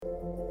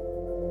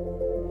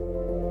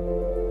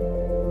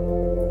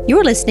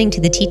You're listening to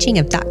the teaching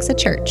of Doxa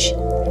Church.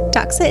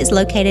 Doxa is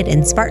located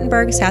in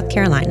Spartanburg, South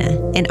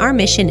Carolina, and our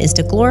mission is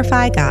to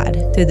glorify God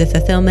through the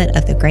fulfillment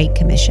of the Great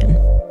Commission.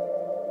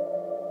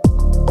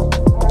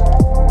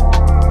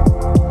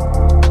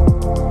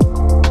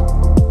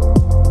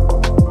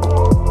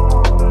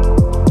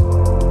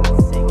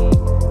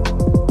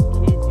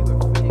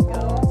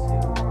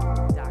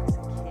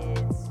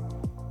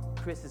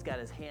 Chris has got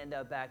his hand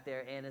up back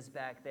there, Anna's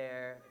back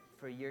there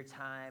for your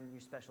time,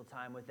 your special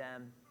time with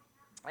them.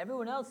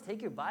 Everyone else,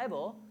 take your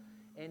Bible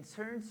and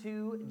turn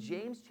to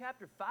James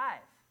chapter 5.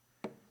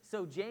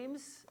 So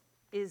James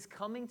is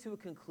coming to a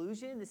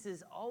conclusion. This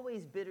is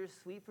always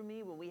bittersweet for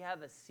me when we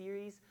have a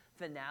series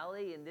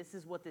finale, and this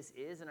is what this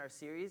is in our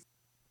series.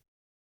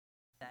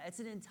 It's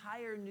an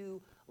entire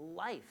new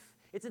life.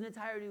 It's an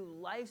entire new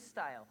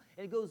lifestyle,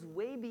 and it goes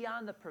way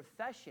beyond the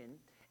profession,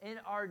 and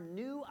our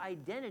new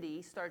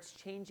identity starts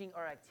changing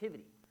our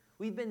activity.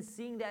 We've been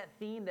seeing that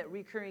theme, that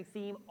recurring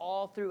theme,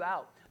 all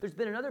throughout. There's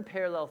been another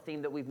parallel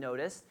theme that we've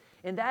noticed,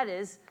 and that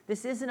is,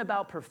 this isn't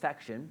about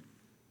perfection.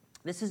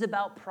 This is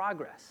about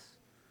progress.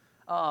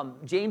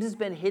 James has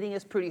been hitting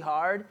us pretty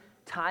hard,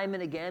 time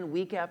and again,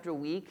 week after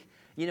week.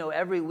 You know,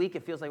 every week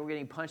it feels like we're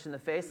getting punched in the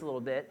face a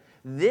little bit.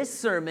 This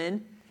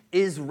sermon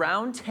is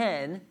round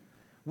 10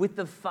 with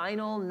the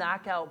final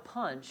knockout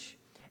punch,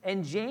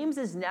 and James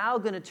is now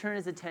going to turn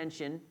his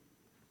attention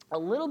a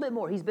little bit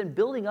more. He's been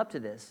building up to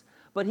this,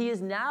 but he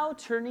is now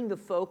turning the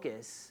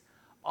focus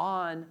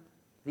on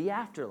the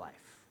afterlife.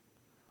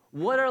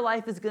 What our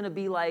life is going to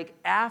be like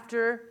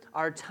after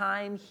our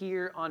time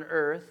here on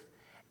earth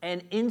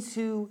and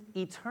into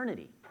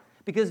eternity.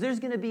 Because there's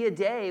going to be a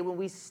day when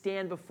we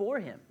stand before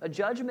him, a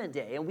judgment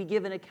day, and we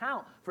give an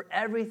account for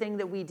everything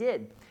that we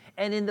did.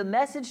 And in the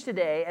message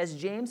today, as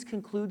James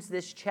concludes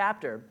this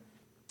chapter,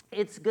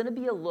 it's going to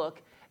be a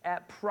look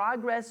at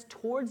progress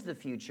towards the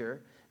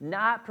future,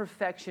 not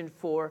perfection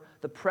for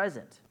the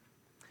present.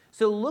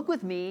 So look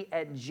with me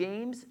at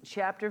James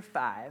chapter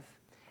 5,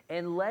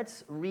 and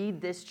let's read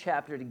this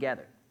chapter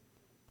together.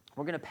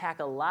 We're going to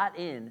pack a lot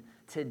in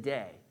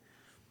today.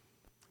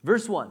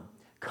 Verse 1,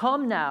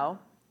 "Come now,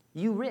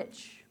 you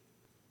rich,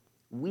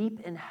 weep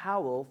and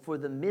howl for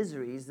the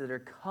miseries that are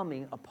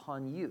coming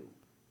upon you.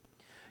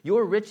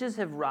 Your riches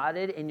have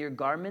rotted, and your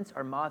garments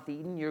are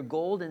moth-eaten. Your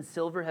gold and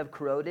silver have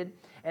corroded,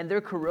 and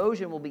their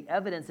corrosion will be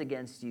evidence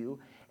against you,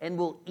 and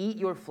will eat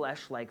your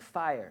flesh like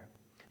fire.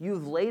 You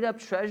have laid up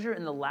treasure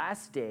in the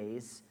last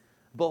days.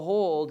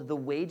 Behold, the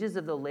wages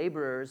of the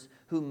laborers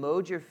who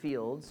mowed your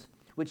fields,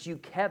 which you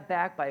kept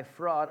back by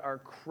fraud, are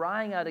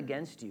crying out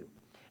against you.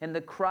 And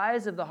the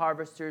cries of the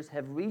harvesters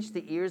have reached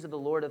the ears of the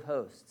Lord of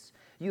hosts.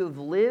 You have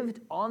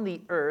lived on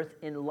the earth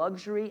in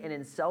luxury and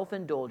in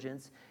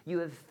self-indulgence. You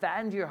have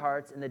fattened your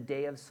hearts in the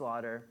day of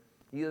slaughter.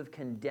 You have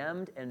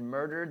condemned and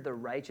murdered the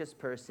righteous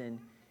person.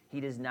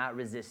 He does not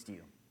resist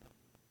you."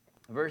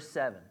 Verse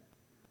 7,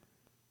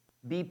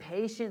 "Be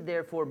patient,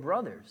 therefore,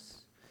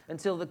 brothers,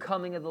 until the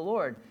coming of the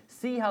Lord.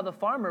 See how the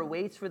farmer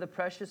waits for the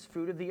precious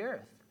fruit of the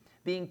earth,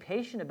 being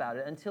patient about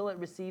it until it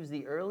receives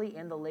the early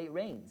and the late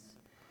rains.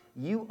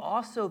 You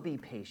also be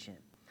patient.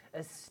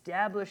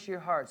 Establish your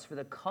hearts, for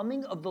the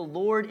coming of the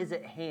Lord is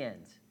at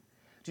hand.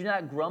 Do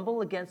not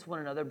grumble against one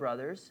another,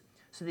 brothers,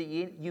 so that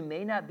you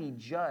may not be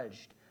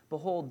judged.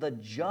 Behold, the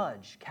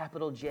judge,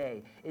 capital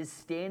J, is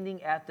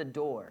standing at the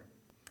door.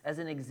 As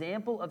an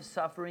example of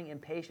suffering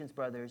and patience,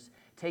 brothers,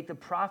 take the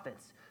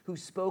prophets who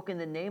spoke in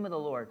the name of the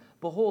Lord.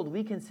 Behold,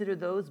 we consider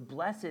those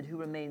blessed who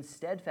remain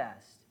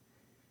steadfast.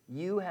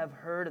 You have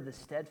heard of the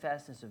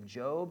steadfastness of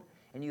Job,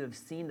 and you have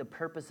seen the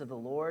purpose of the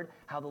Lord,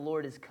 how the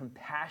Lord is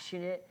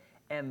compassionate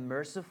and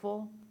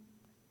merciful.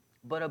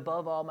 But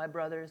above all, my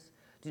brothers,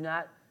 do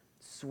not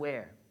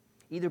swear,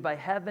 either by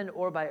heaven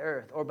or by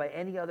earth or by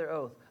any other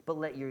oath, but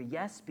let your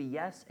yes be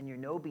yes and your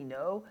no be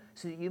no,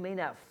 so that you may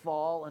not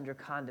fall under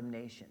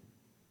condemnation.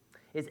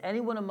 Is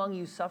anyone among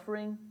you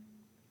suffering?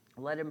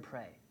 Let him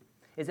pray.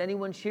 Is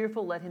anyone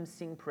cheerful? Let him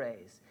sing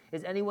praise.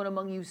 Is anyone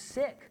among you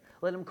sick?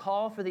 Let him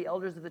call for the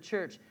elders of the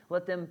church.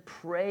 Let them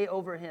pray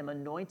over him,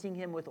 anointing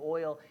him with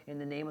oil in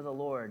the name of the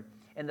Lord.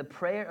 And the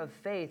prayer of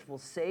faith will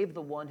save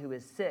the one who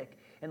is sick,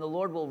 and the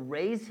Lord will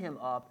raise him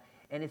up,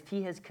 and if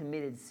he has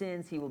committed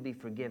sins, he will be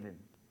forgiven.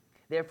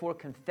 Therefore,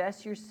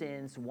 confess your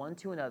sins one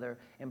to another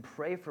and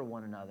pray for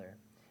one another,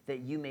 that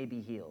you may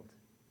be healed.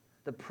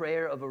 The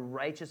prayer of a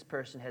righteous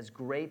person has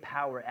great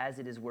power as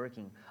it is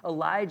working.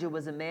 Elijah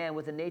was a man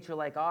with a nature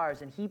like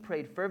ours, and he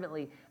prayed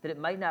fervently that it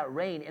might not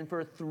rain, and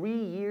for 3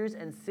 years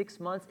and 6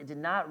 months it did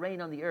not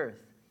rain on the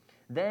earth.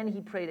 Then he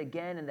prayed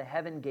again, and the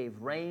heaven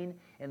gave rain,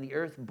 and the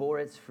earth bore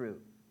its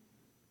fruit.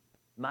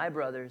 My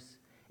brothers,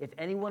 if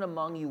anyone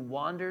among you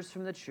wanders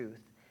from the truth,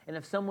 and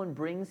if someone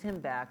brings him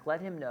back, let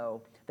him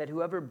know that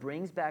whoever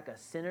brings back a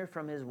sinner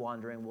from his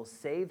wandering will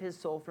save his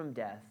soul from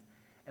death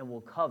and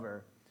will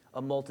cover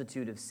a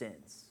multitude of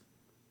sins."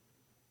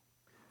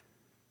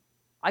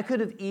 I could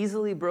have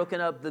easily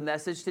broken up the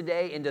message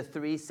today into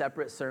 3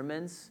 separate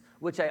sermons,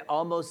 which I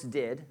almost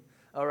did,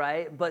 all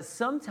right? But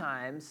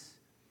sometimes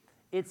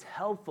it's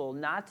helpful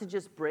not to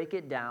just break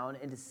it down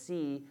and to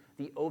see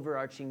the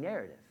overarching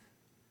narrative.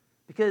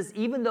 Because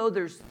even though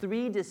there's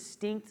three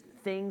distinct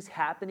things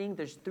happening,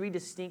 there's three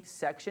distinct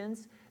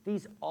sections,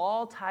 these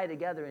all tie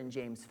together in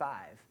James 5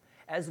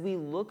 as we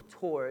look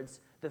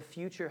towards the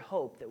future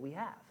hope that we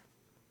have.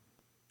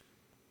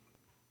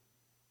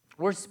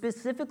 We're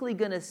specifically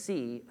going to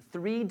see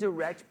three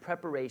direct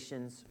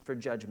preparations for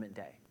Judgment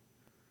Day.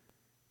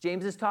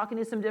 James is talking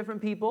to some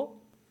different people.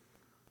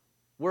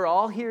 We're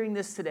all hearing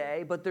this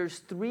today, but there's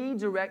three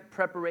direct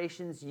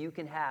preparations you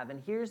can have.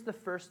 And here's the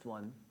first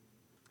one.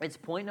 It's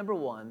point number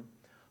one.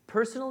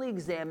 Personally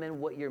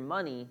examine what your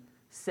money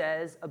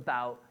says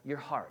about your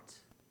heart.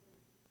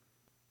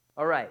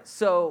 All right,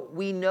 so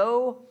we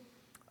know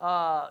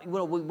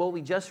what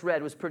we just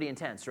read was pretty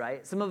intense,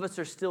 right? Some of us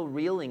are still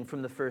reeling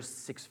from the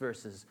first 6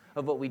 verses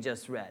of what we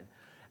just read.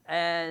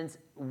 And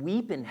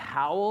weep and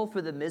howl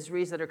for the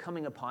miseries that are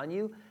coming upon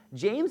you.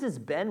 James has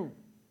been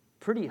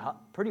pretty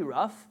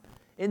rough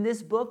in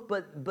this book,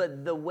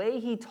 but the way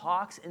he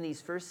talks in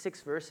these first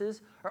 6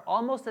 verses are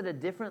almost at a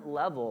different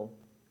level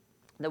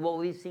than what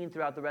we've seen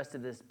throughout the rest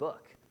of this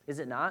book. Is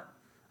it not?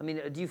 I mean,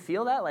 do you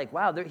feel that? Like,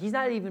 wow, he's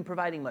not even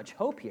providing much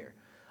hope here.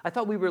 I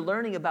thought we were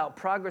learning about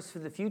progress for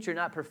the future,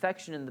 not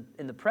perfection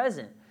in the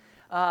present.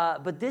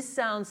 But this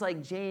sounds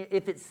like James.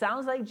 If it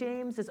sounds like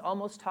James is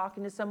almost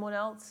talking to someone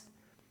else,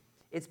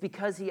 it's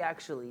because he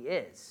actually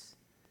is.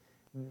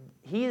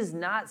 He is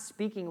not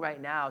speaking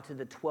right now to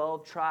the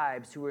 12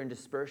 tribes who were in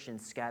dispersion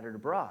scattered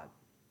abroad,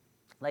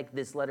 like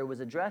this letter was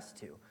addressed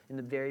to in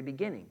the very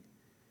beginning.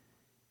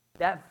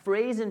 That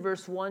phrase in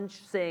verse 1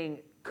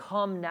 saying,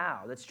 "Come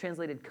now," that's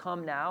translated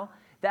 "come now,"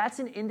 that's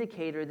an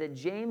indicator that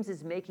James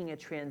is making a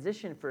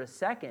transition for a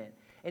second,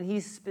 and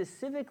he's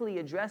specifically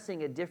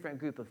addressing a different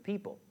group of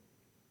people,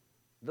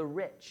 the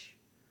rich.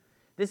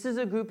 This is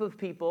a group of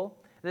people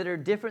that are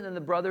different than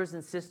the brothers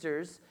and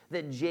sisters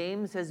that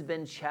James has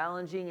been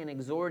challenging and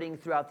exhorting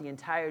throughout the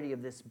entirety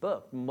of this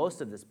book,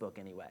 most of this book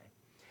anyway.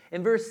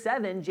 In verse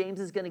 7, James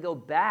is going to go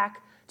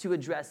back to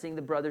addressing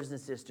the brothers and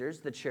sisters,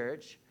 the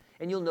church,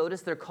 and you'll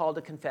notice they're called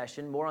to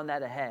confession, more on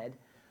that ahead.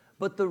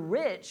 But the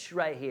rich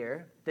right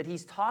here that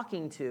he's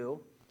talking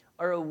to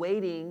are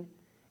awaiting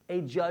a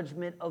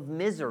judgment of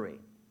misery.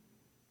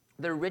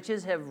 Their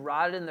riches have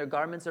rotted and their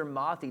garments are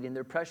moth-eaten,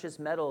 their precious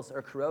metals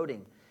are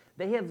corroding.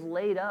 They have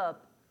laid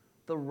up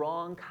the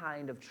wrong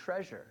kind of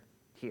treasure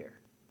here.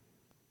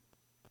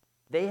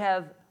 They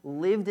have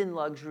lived in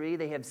luxury.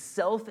 They have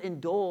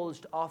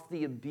self-indulged off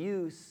the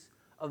abuse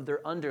of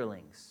their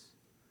underlings.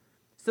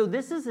 So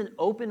this is an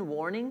open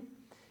warning.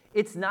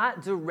 It's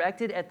not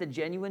directed at the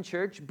genuine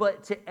church,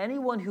 but to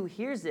anyone who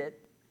hears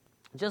it,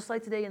 just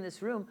like today in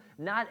this room,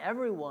 not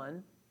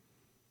everyone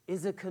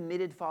is a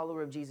committed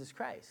follower of Jesus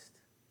Christ.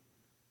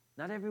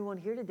 Not everyone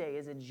here today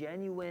is a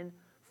genuine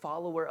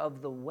follower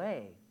of the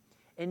way.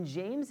 And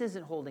James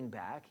isn't holding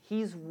back.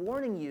 He's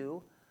warning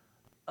you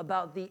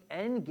about the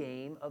end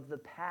game of the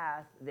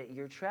path that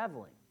you're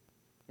traveling.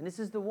 And this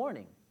is the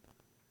warning.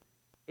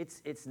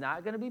 It's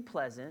not going to be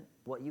pleasant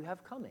what you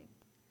have coming.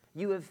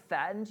 You have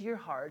fattened your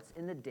hearts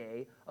in the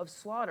day of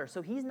slaughter.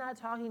 So he's not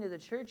talking to the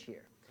church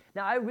here.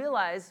 Now, I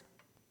realize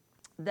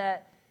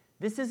that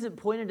this isn't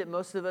pointed at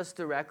most of us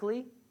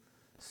directly.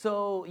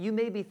 So you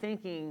may be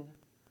thinking,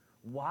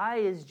 why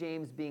is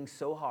James being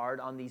so hard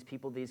on these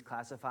people that he's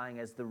classifying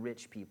as the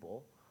rich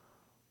people?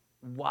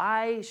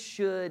 Why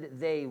should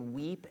they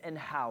weep and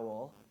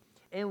howl?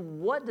 And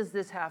what does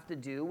this have to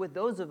do with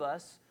those of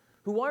us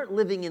who aren't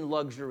living in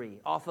luxury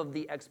off of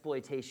the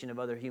exploitation of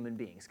other human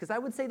beings? Because I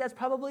would say that's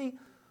probably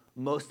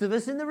most of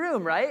us in the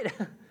room, right?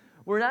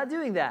 We're not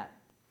doing that.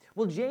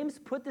 Well, James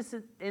put this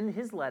in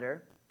his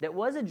letter that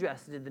was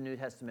addressed to the New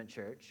Testament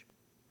church,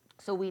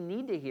 so we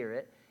need to hear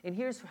it. And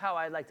here's how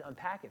I'd like to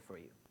unpack it for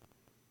you.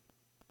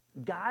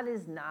 God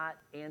is not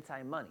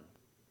anti-money.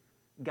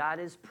 God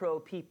is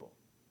pro-people.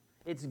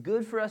 It's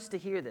good for us to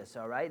hear this,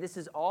 all right? This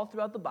is all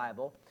throughout the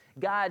Bible.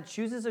 God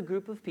chooses a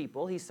group of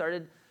people. He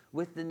started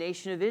with the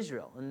nation of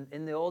Israel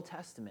in the Old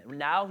Testament.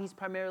 Now he's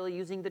primarily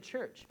using the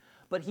church.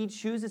 But he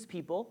chooses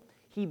people,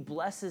 he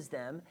blesses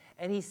them,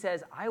 and he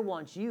says, I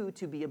want you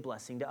to be a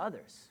blessing to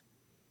others.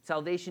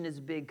 Salvation is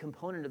a big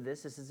component of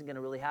this. This isn't going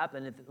to really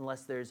happen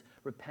unless there's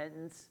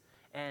repentance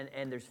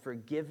and there's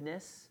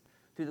forgiveness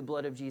through the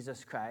blood of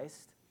Jesus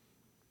Christ.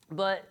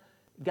 But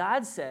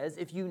God says,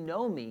 if you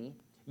know me,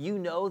 you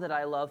know that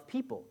I love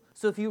people.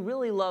 So if you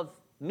really love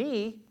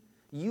me,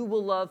 you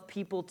will love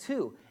people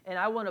too. And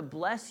I want to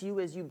bless you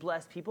as you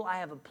bless people. I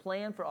have a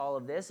plan for all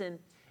of this. And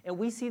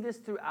we see this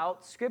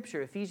throughout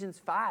Scripture. Ephesians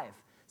 5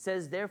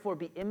 says, therefore,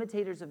 be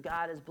imitators of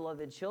God as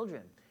beloved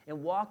children,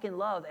 and walk in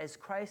love as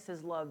Christ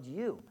has loved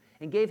you,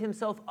 and gave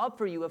himself up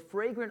for you, a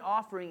fragrant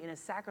offering and a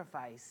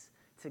sacrifice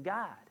to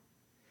God.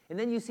 And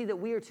then you see that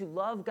we are to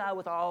love God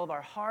with all of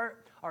our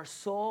heart, our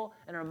soul,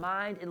 and our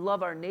mind, and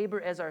love our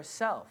neighbor as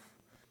ourselves.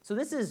 So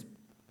this is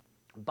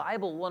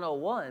Bible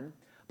 101,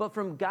 but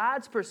from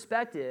God's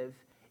perspective,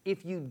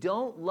 if you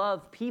don't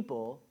love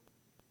people,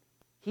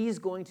 he's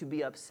going to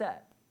be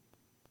upset.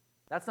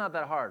 That's not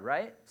that hard,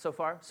 right? So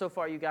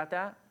far you got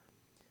that?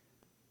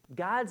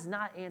 God's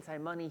not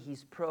anti-money,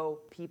 he's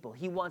pro-people.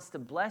 He wants to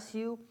bless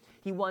you.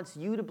 He wants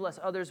you to bless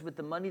others with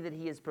the money that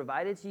he has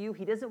provided to you.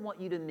 He doesn't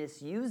want you to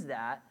misuse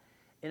that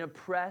and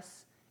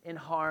oppress and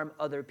harm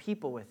other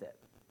people with it.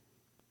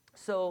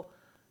 So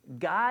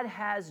God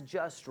has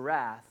just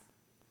wrath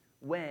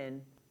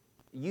when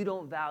you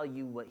don't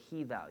value what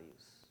he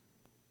values.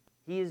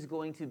 He is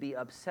going to be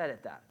upset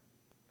at that.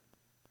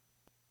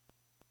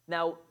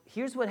 Now,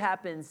 here's what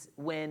happens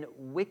when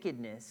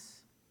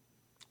wickedness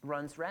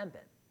runs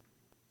rampant.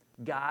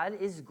 God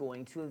is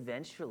going to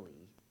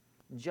eventually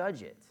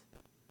judge it.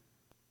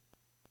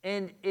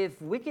 And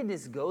if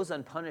wickedness goes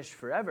unpunished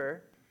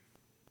forever,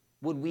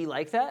 would we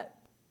like that?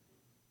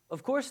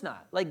 Of course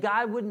not. Like,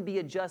 God wouldn't be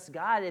a just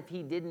God if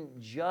he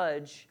didn't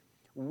judge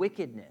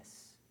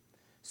wickedness.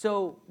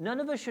 So none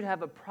of us should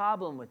have a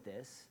problem with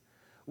this.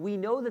 We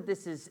know that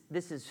this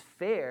is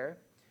fair.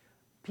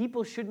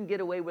 People shouldn't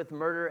get away with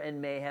murder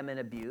and mayhem and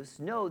abuse.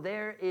 No,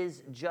 there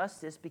is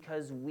justice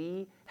because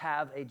we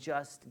have a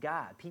just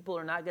God. People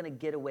are not going to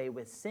get away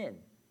with sin.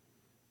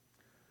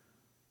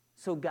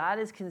 So God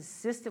is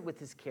consistent with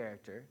his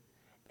character,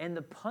 and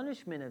the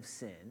punishment of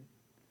sin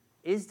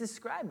is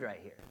described right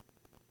here.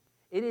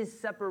 It is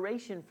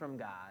separation from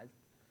God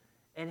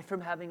and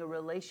from having a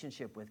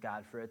relationship with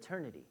God for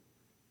eternity.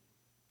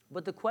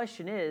 But the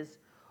question is,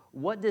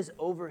 what does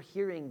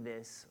overhearing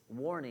this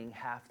warning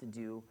have to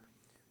do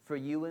for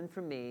you and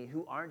for me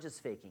who aren't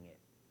just faking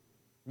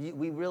it?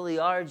 We really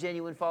are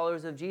genuine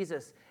followers of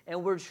Jesus,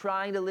 and we're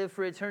trying to live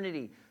for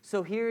eternity.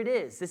 So here it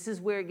is. This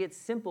is where it gets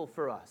simple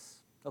for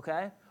us,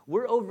 okay?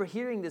 We're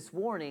overhearing this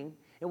warning,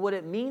 and what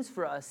it means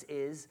for us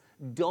is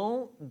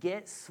don't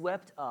get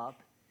swept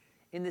up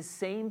in the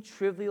same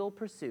trivial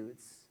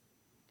pursuits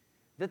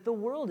that the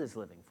world is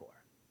living for.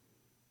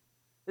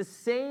 The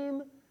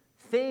same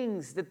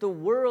things that the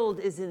world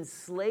is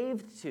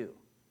enslaved to.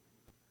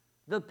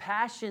 The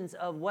passions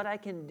of what I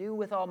can do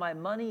with all my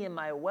money and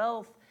my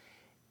wealth.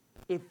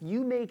 If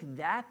you make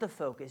that the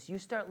focus, you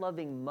start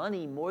loving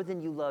money more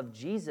than you love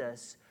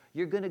Jesus,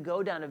 you're going to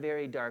go down a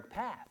very dark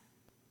path.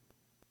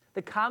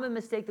 The common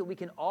mistake that we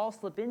can all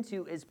slip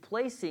into is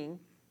placing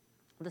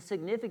the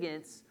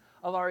significance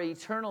of our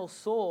eternal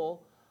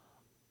soul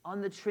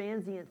on the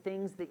transient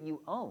things that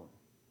you own.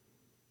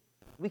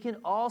 We can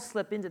all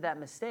slip into that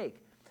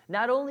mistake.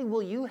 Not only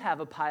will you have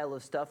a pile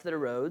of stuff that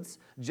erodes,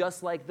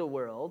 just like the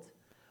world,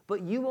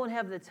 but you won't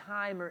have the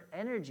time or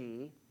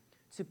energy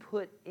to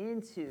put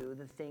into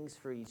the things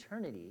for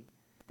eternity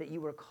that you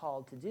were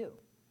called to do.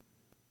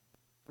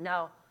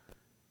 Now,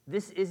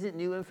 this isn't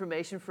new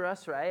information for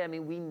us, right? I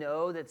mean, we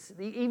know that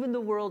even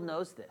the world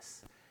knows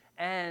this.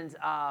 And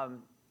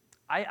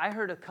I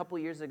heard a couple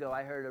years ago,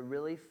 I heard a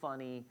really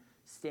funny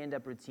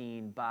stand-up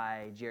routine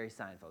by Jerry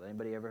Seinfeld.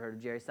 Anybody ever heard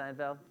of Jerry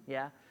Seinfeld?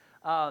 Yeah?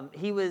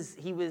 He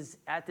was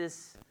at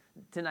this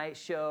Tonight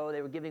Show.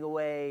 They were giving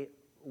away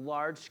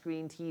large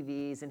screen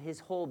TVs, and his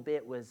whole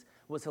bit was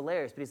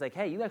hilarious. But he's like,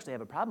 hey, you actually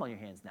have a problem on your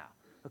hands now.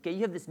 Okay,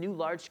 you have this new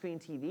large screen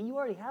TV. You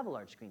already have a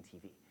large screen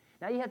TV.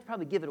 Now you have to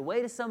probably give it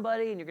away to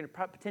somebody, and you're going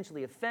to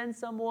potentially offend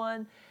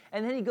someone.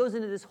 And then he goes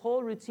into this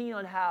whole routine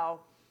on how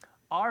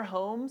our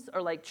homes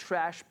are like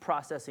trash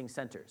processing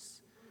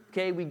centers.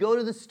 Okay, we go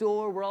to the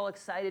store, we're all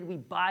excited, we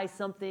buy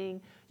something,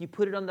 you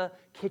put it on the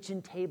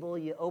kitchen table,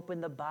 you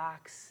open the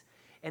box,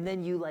 and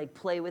then you like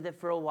play with it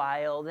for a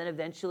while. Then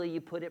eventually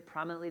you put it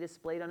prominently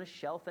displayed on a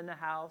shelf in the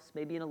house,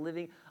 maybe in a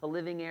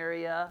living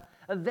area.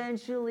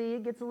 Eventually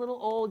it gets a little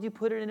old, you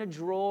put it in a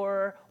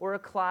drawer or a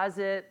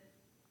closet.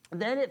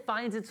 Then it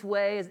finds its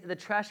way, the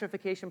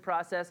trashification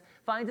process,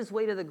 finds its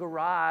way to the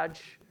garage.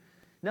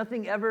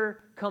 Nothing ever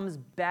comes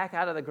back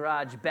out of the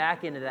garage,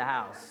 back into the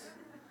house.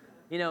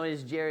 You know,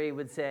 as Jerry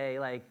would say,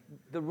 like,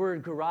 the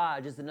word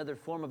garage is another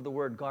form of the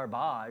word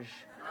garbage.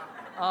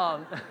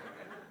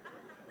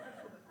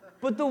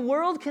 But the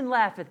world can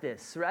laugh at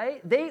this,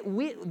 right?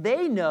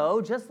 They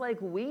know, just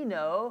like we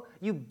know,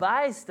 you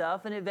buy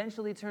stuff and it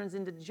eventually turns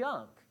into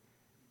junk.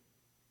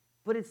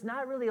 But it's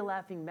not really a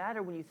laughing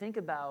matter when you think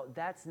about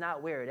that's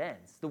not where it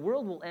ends. The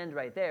world will end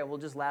right there. We'll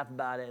just laugh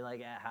about it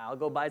like, I'll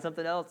go buy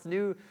something else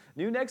new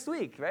next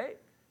week, right?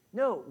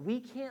 No, we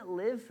can't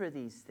live for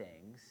these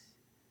things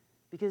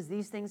because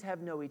these things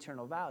have no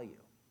eternal value.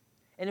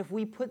 And if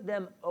we put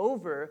them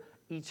over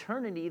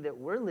eternity that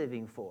we're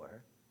living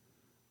for,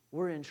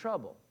 we're in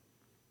trouble.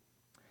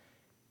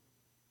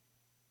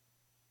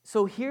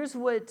 So here's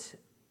what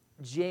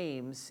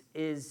James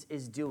is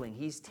doing.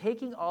 He's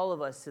taking all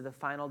of us to the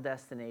final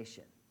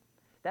destination.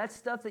 That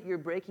stuff that you're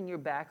breaking your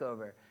back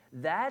over,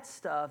 that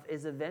stuff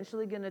is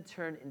eventually going to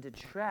turn into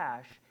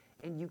trash,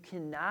 and you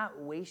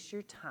cannot waste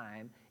your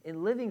time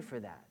in living for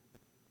that.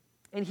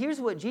 And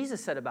here's what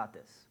Jesus said about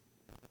this.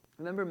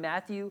 Remember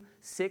Matthew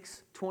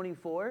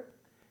 6:24?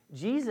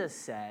 Jesus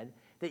said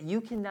that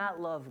you cannot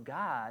love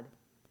God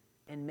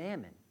and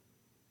mammon.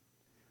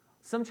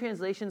 Some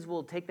translations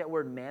will take that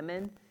word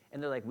mammon,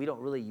 and they're like, we don't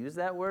really use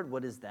that word.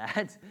 What is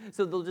that?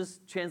 So they'll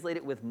just translate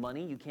it with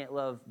money. You can't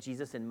love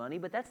Jesus and money,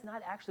 but that's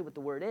not actually what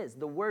the word is.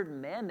 The word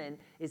mammon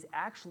is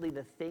actually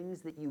the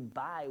things that you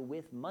buy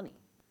with money.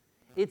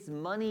 It's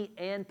money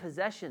and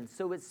possessions.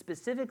 So it's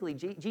specifically,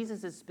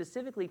 Jesus is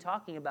specifically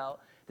talking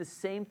about the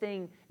same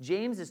thing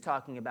James is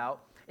talking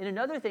about. And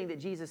another thing that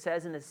Jesus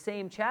says in the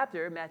same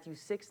chapter, Matthew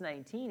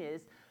 6:19,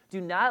 is,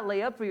 do not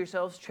lay up for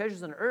yourselves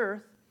treasures on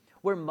earth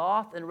where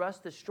moth and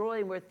rust destroy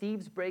and where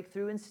thieves break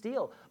through and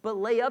steal. But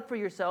lay up for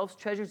yourselves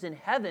treasures in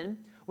heaven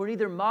where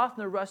neither moth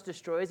nor rust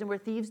destroys and where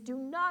thieves do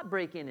not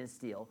break in and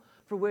steal.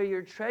 For where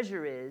your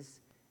treasure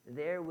is,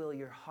 there will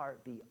your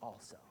heart be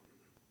also.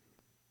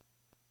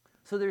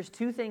 So there's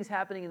two things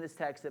happening in this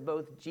text that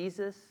both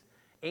Jesus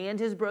and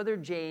his brother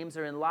James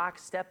are in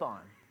lockstep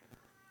on.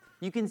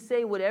 You can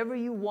say whatever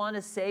you want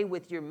to say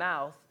with your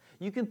mouth.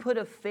 You can put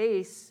on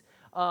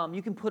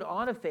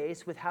a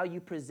face with how you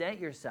present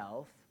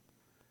yourself.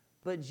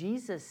 But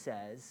Jesus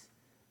says,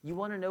 you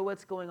want to know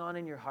what's going on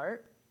in your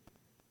heart?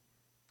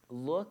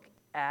 Look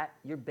at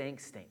your bank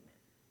statement.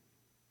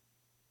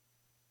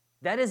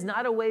 That is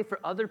not a way for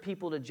other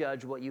people to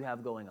judge what you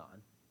have going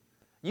on.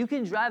 You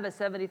can drive a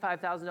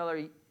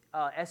 $75,000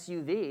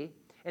 SUV,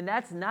 and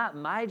that's not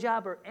my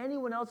job or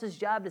anyone else's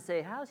job to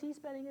say, how's he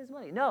spending his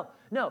money? No.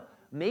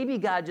 Maybe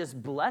God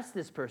just blessed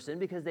this person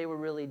because they were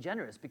really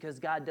generous, because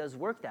God does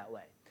work that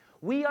way.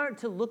 We aren't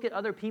to look at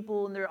other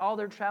people and all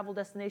their travel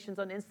destinations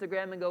on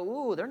Instagram and go,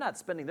 ooh, they're not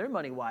spending their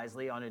money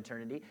wisely on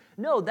eternity.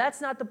 No,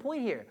 that's not the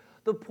point here.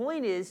 The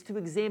point is to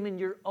examine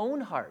your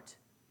own heart,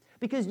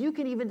 because you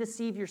can even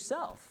deceive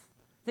yourself,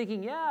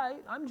 thinking, yeah,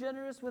 I'm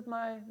generous with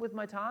my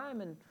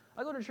time and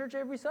I go to church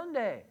every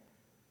Sunday.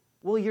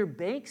 Well, your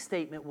bank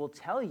statement will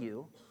tell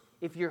you,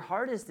 if your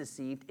heart is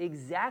deceived,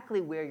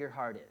 exactly where your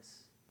heart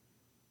is.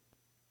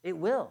 It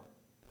will.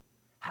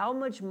 How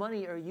much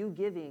money are you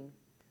giving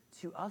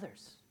to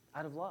others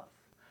out of love?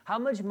 How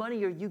much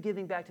money are you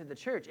giving back to the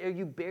church? Are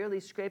you barely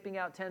scraping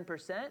out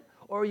 10%?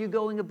 Or are you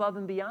going above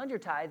and beyond your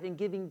tithe and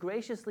giving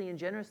graciously and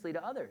generously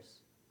to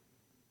others?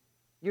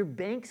 Your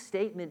bank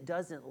statement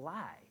doesn't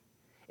lie.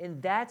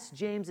 And that's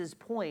James's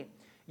point.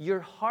 Your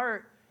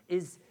heart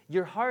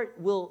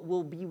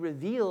will be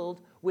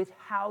revealed with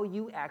how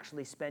you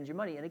actually spend your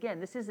money. And again,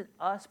 this isn't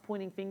us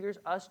pointing fingers,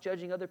 us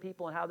judging other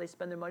people and how they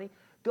spend their money.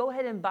 Go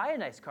ahead and buy a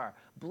nice car.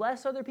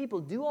 Bless other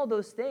people. Do all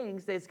those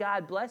things as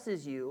God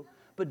blesses you.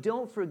 But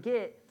don't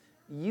forget,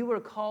 you are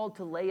called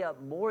to lay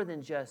up more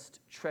than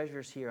just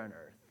treasures here on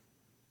earth.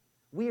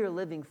 We are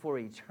living for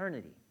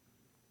eternity.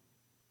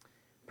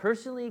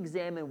 Personally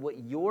examine what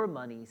your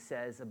money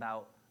says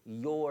about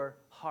your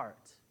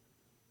heart.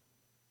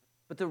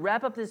 But to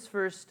wrap up this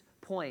first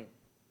point,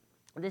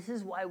 this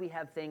is why we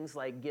have things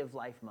like Give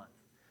Life Month.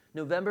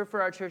 November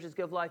for our church is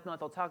Give Life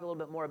Month. I'll talk a little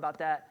bit more about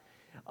that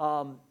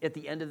at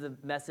the end of the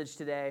message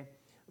today.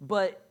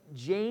 But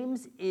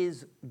James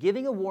is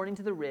giving a warning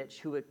to the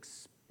rich who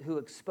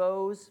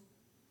expose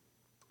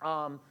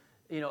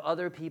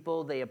other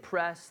people. They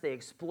oppress, they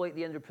exploit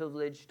the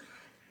underprivileged.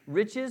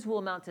 Riches will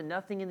amount to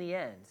nothing in the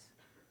end.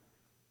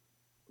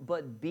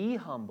 But be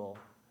humble,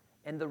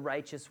 and the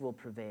righteous will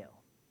prevail.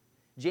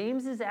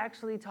 James is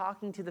actually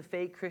talking to the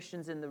fake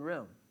Christians in the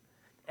room.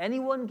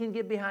 Anyone can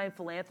get behind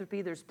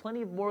philanthropy. There's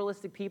plenty of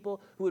moralistic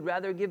people who would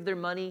rather give their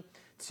money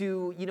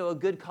to, a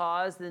good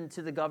cause than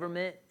to the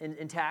government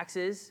and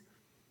taxes.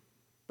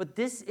 But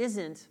this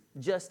isn't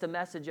just a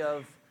message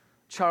of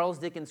Charles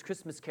Dickens'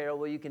 Christmas Carol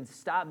where you can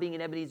stop being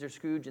an Ebenezer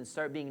Scrooge and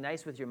start being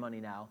nice with your money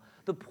now.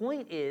 The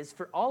point is,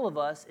 for all of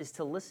us, is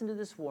to listen to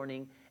this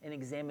warning and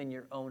examine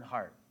your own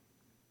heart.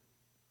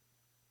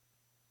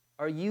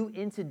 Are you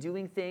into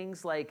doing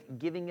things like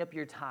giving up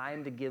your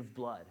time to give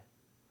blood?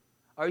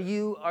 Are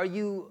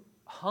you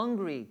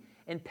hungry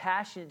and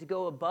passionate to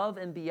go above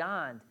and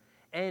beyond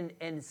and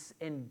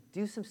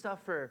do some stuff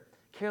for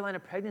Carolina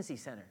Pregnancy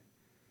Center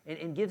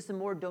and give some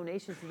more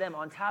donations to them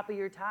on top of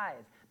your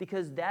tithe?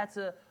 Because that's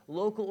a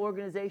local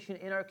organization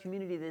in our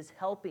community that is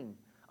helping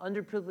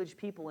underprivileged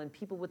people and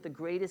people with the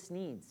greatest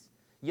needs,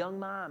 young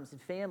moms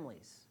and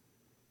families.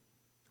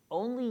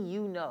 Only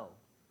you know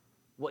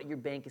what your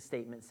bank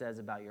statement says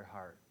about your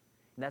heart.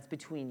 And that's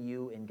between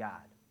you and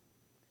God.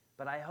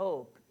 But I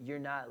hope you're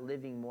not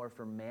living more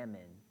for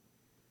mammon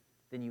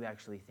than you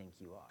actually think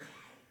you are.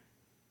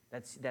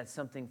 That's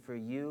something for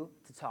you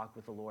to talk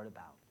with the Lord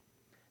about.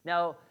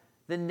 Now,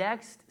 the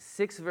next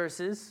 6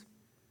 verses,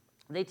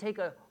 they take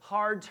a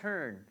hard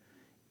turn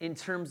in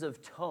terms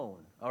of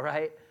tone, all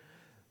right?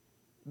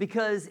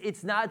 Because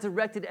it's not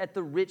directed at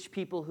the rich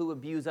people who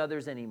abuse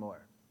others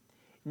anymore.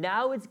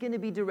 Now it's going to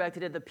be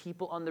directed at the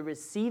people on the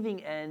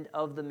receiving end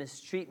of the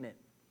mistreatment,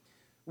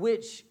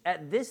 which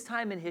at this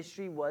time in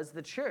history was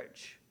the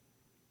church.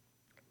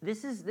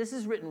 This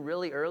is written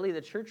really early.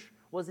 The church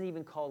didn't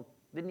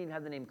even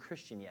have the name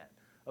Christian yet,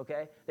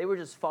 okay? They were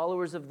just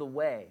followers of the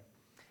way.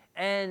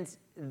 And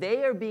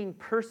they are being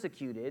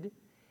persecuted,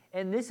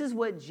 and this is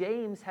what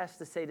James has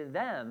to say to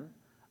them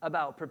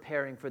about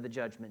preparing for the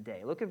judgment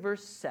day. Look at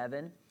verse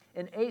 7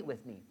 and 8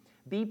 with me.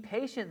 Be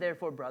patient,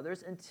 therefore,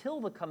 brothers,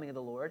 until the coming of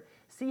the Lord.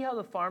 See how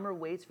the farmer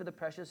waits for the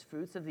precious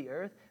fruits of the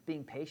earth,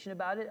 being patient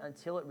about it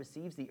until it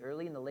receives the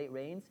early and the late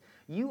rains.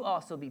 You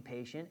also be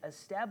patient.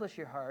 Establish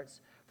your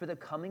hearts, for the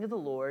coming of the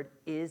Lord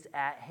is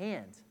at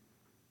hand.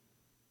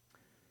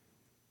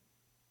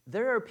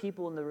 there are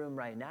people in the room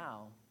right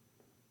now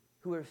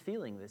who are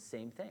feeling this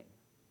same thing.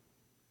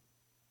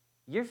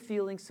 You're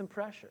feeling some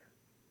pressure.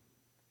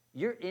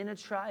 You're in a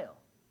trial.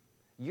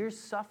 You're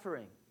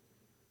suffering.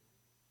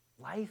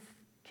 Life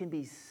can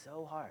be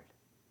so hard.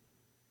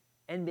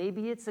 And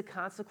maybe it's a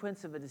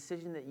consequence of a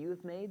decision that you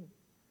have made.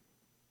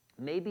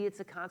 Maybe it's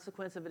a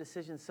consequence of a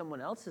decision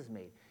someone else has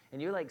made.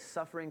 And you're like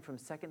suffering from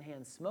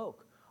secondhand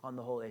smoke on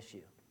the whole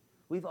issue.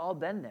 We've all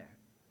been there.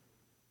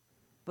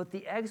 But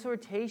the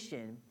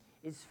exhortation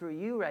is for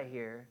you right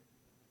here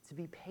to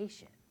be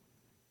patient.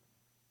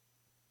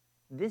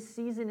 This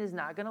season is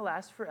not going to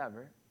last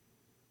forever.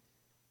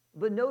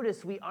 But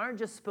notice, we aren't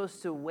just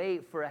supposed to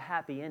wait for a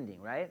happy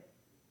ending, right?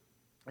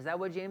 Is that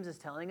what James is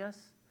telling us?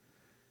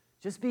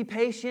 Just be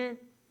patient.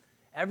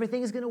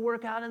 Everything's going to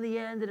work out in the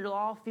end, and it'll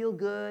all feel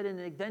good, and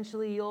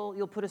eventually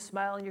you'll put a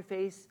smile on your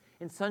face,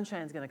 and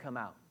sunshine's going to come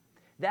out.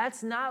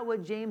 That's not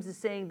what James is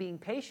saying being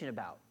patient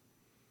about.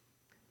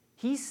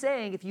 He's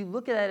saying, if you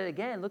look at it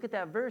again, look at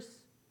that verse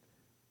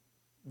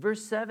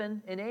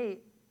 7 and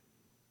 8.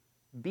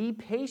 Be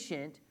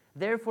patient,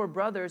 therefore,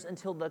 brothers,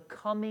 until the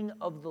coming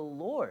of the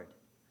Lord.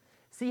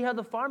 See how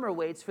the farmer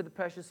waits for the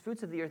precious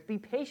fruits of the earth. Be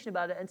patient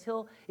about it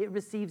until it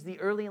receives the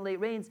early and late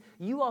rains.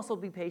 You also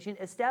be patient.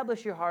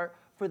 Establish your heart,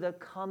 for the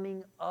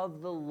coming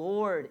of the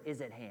Lord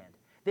is at hand.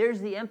 There's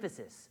the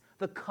emphasis.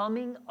 The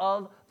coming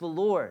of the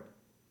Lord.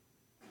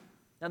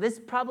 Now, this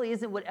probably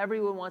isn't what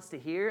everyone wants to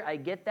hear. I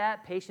get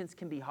that. Patience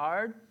can be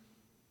hard.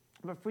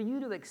 But for you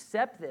to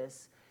accept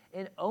this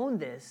and own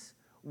this,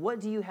 what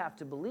do you have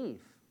to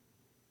believe?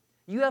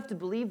 You have to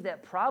believe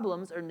that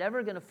problems are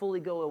never going to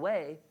fully go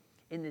away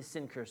in this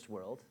sin-cursed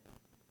world.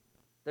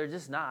 They're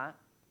just not.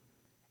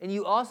 And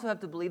you also have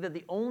to believe that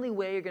the only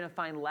way you're going to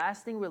find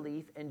lasting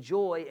relief and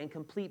joy and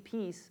complete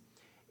peace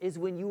is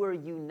when you are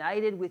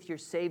united with your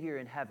Savior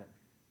in heaven.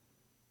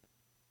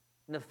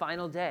 In the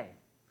final day,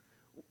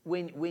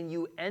 when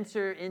you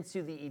enter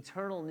into the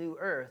eternal new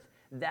earth,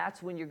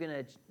 that's when you're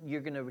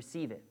going to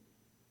receive it.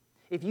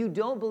 If you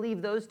don't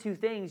believe those two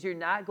things, you're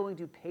not going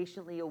to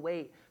patiently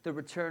await the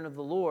return of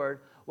the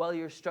Lord while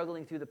you're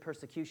struggling through the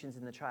persecutions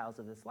and the trials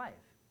of this life.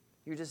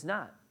 You're just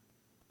not.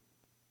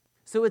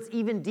 So it's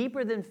even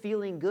deeper than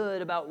feeling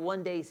good about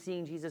one day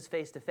seeing Jesus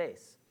face to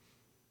face.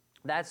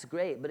 That's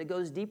great, but it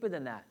goes deeper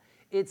than that.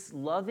 It's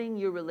loving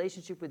your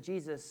relationship with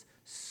Jesus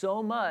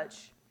so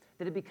much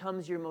that it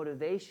becomes your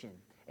motivation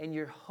and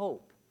your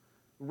hope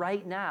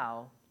right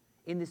now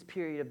in this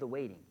period of the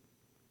waiting.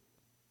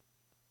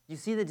 You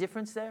see the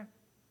difference there?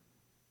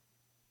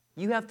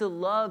 You have to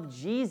love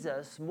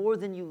Jesus more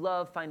than you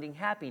love finding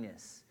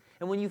happiness.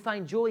 And when you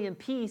find joy and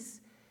peace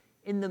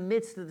in the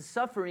midst of the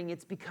suffering,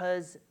 it's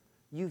because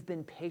you've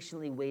been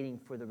patiently waiting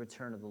for the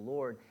return of the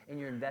Lord and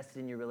you're invested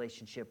in your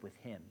relationship with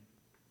Him.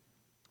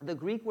 The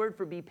Greek word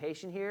for be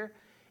patient here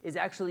is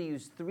actually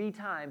used 3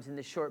 times in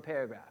this short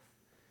paragraph.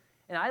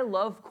 And I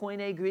love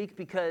Koine Greek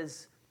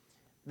because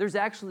there's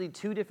actually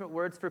 2 different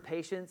words for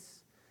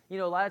patience. You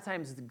know, a lot of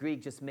times the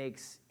Greek just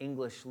makes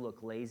English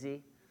look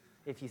lazy,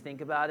 if you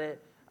think about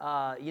it.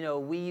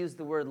 We use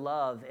the word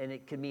love, and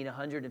it could mean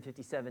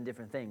 157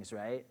 different things,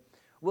 right?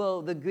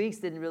 Well, the Greeks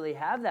didn't really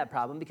have that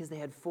problem because they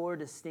had 4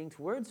 distinct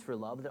words for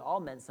love that all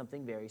meant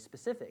something very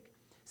specific.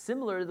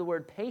 Similar to the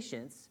word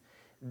patience,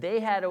 they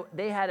had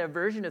a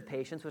version of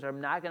patience, which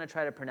I'm not going to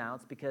try to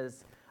pronounce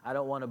because I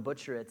don't want to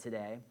butcher it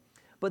today.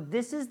 But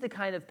this is the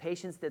kind of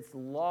patience that's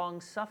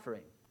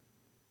long-suffering.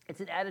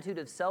 It's an attitude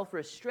of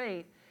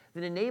self-restraint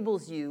that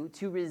enables you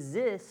to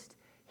resist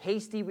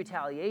hasty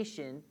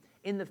retaliation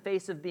in the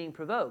face of being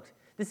provoked.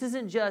 This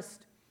isn't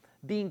just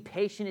being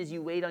patient as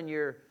you wait on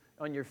your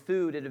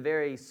food at a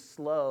very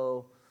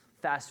slow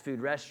fast food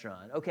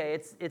restaurant. Okay,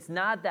 it's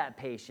not that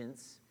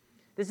patience.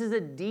 This is a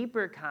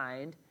deeper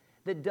kind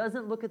that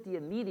doesn't look at the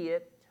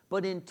immediate,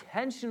 but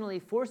intentionally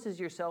forces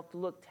yourself to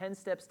look 10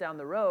 steps down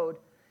the road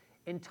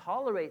and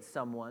tolerate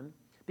someone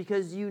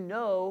because you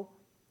know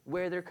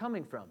where they're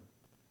coming from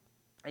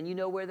and you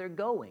know where they're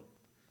going.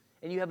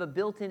 And you have a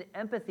built-in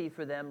empathy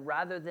for them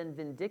rather than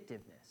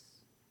vindictiveness.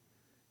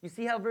 You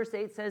see how verse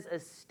 8 says,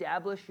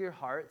 establish your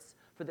hearts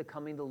for the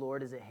coming of the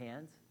Lord is at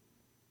hand?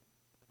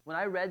 When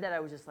I read that,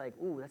 I was just like,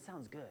 ooh, that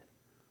sounds good.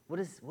 What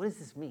does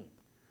this mean?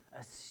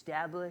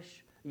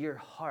 Establish your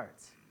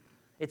heart.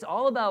 It's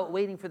all about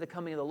waiting for the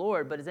coming of the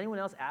Lord, but is anyone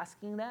else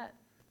asking that?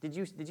 Did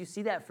you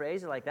see that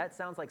phrase? You're like, that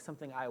sounds like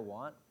something I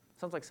want.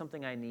 Sounds like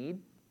something I need.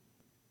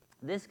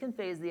 This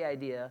conveys the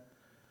idea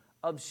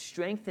of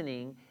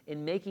strengthening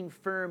and making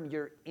firm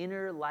your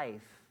inner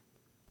life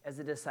as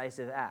a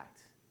decisive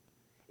act.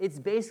 It's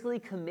basically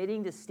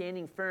committing to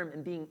standing firm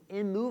and being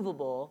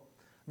immovable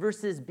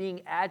versus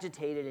being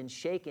agitated and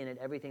shaken at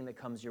everything that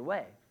comes your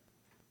way.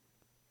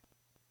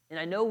 And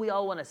I know we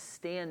all want to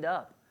stand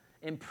up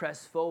and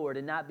press forward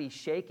and not be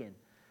shaken.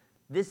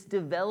 This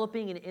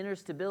developing an inner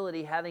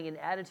stability, having an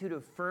attitude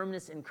of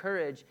firmness and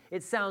courage,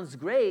 it sounds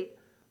great,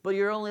 but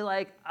you're only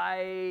like,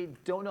 I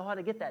don't know how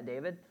to get that,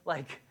 David.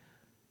 Like,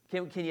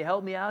 can you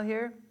help me out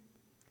here?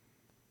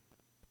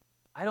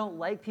 I don't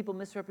like people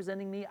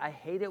misrepresenting me. I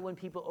hate it when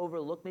people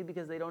overlook me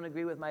because they don't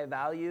agree with my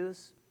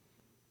values.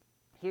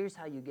 Here's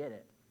how you get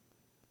it.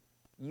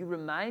 You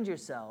remind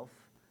yourself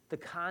the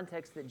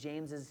context that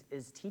James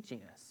is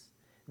teaching us.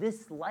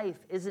 This life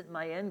isn't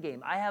my end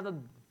game. I have a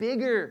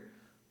bigger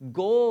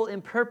goal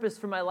and purpose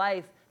for my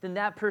life than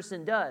that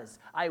person does.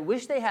 I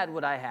wish they had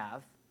what I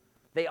have.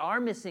 They are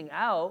missing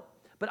out,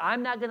 but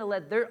I'm not going to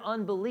let their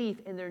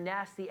unbelief and their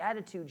nasty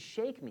attitude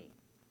shake me.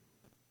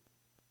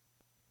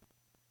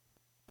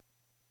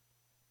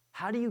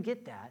 How do you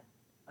get that?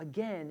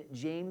 Again,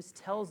 James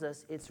tells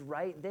us it's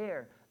right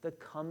there. The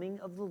coming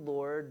of the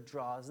Lord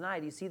draws nigh.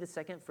 Do you see the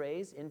second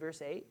phrase in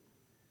verse 8?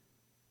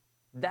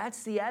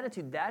 That's the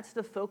attitude. That's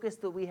the focus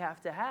that we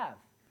have to have.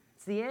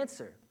 It's the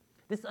answer.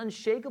 This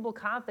unshakable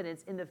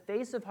confidence in the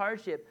face of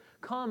hardship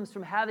comes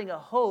from having a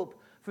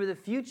hope for the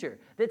future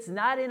that's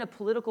not in a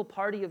political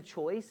party of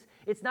choice.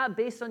 It's not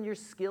based on your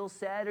skill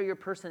set or your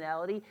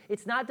personality.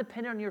 It's not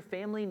dependent on your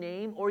family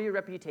name or your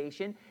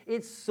reputation.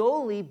 It's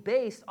solely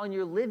based on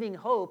your living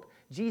hope,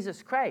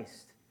 Jesus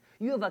Christ.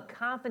 You have a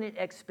confident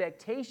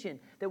expectation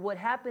that what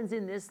happens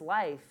in this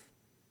life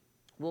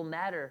will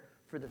matter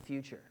for the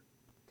future.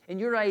 And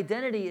your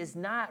identity is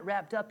not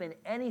wrapped up in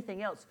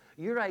anything else.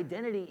 Your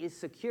identity is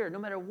secure. No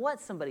matter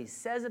what somebody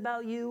says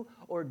about you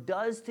or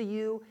does to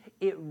you,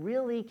 it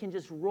really can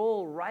just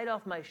roll right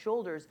off my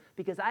shoulders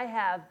because I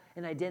have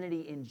an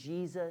identity in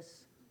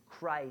Jesus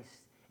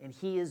Christ, and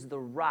He is the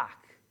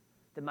rock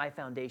that my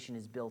foundation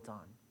is built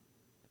on.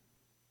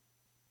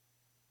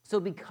 So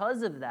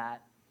because of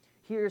that,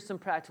 here are some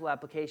practical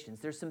applications.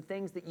 There's some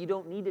things that you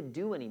don't need to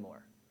do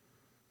anymore.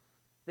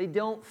 They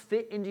don't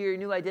fit into your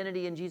new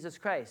identity in Jesus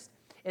Christ.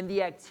 And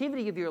the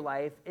activity of your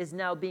life is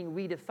now being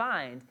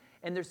redefined,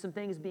 and there's some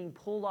things being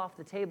pulled off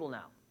the table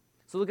now.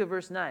 So look at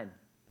verse 9.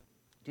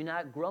 Do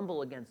not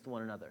grumble against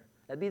one another.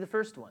 That'd be the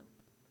first one.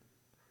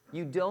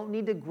 You don't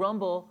need to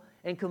grumble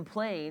and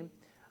complain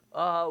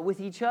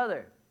with each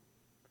other,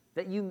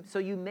 so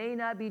you may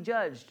not be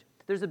judged.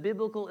 There's a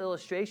biblical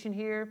illustration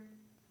here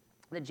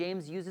that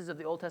James uses of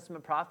the Old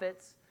Testament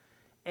prophets,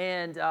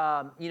 and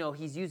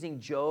he's using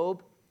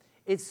Job.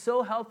 It's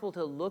so helpful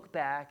to look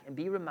back and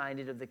be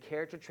reminded of the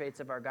character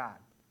traits of our God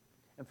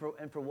and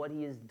for what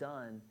He has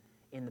done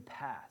in the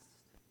past.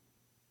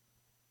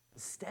 The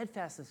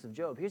steadfastness of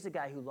Job. Here's a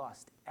guy who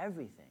lost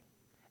everything.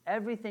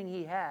 Everything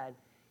he had,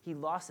 he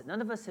lost it.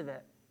 None of us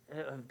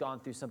have gone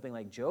through something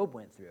like Job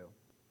went through.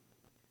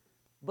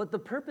 But the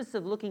purpose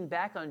of looking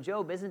back on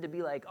Job isn't to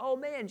be like, oh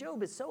man,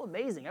 Job is so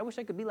amazing. I wish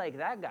I could be like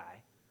that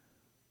guy.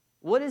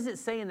 What does it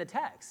say in the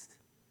text?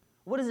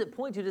 What does it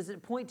point to? Does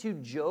it point to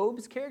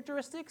Job's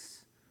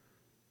characteristics?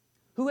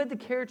 Who had the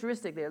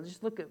characteristic there?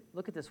 Just look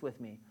at this with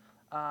me.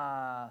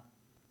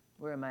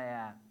 Where am I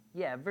at?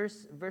 Yeah,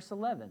 verse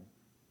 11.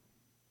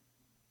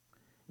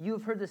 You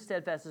have heard the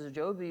steadfastness of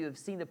Job, but you have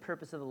seen the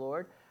purpose of the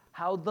Lord.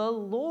 How the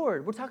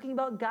Lord, we're talking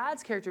about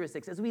God's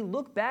characteristics. As we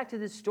look back to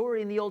this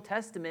story in the Old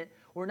Testament,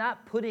 we're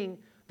not putting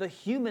the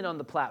human on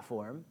the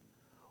platform.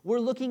 We're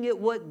looking at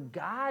what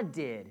God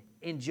did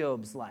in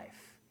Job's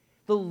life.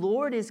 The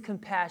Lord is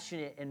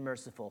compassionate and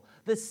merciful.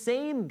 The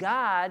same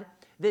God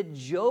that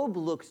Job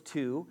looked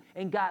to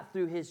and got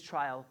through his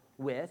trial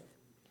with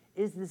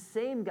is the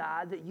same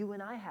God that you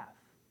and I have.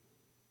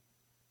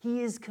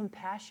 He is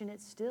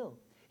compassionate still.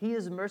 He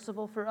is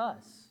merciful for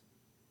us.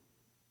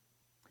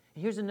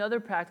 Here's another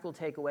practical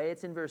takeaway.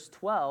 It's in verse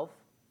 12.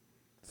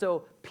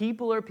 So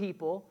people are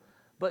people,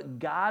 but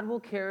God will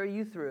carry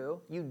you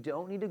through. You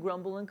don't need to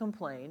grumble and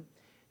complain.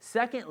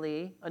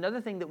 Secondly, another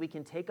thing that we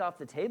can take off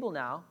the table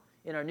now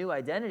in our new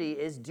identity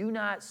is do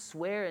not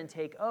swear and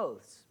take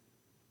oaths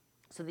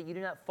so that you do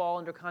not fall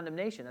under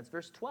condemnation. That's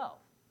verse 12.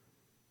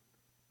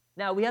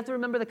 Now, we have to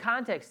remember the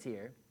context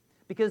here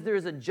because there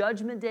is a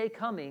judgment day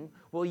coming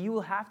where you will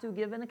have to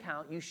give an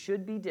account. You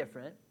should be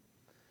different.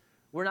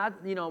 We're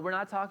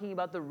not talking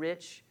about the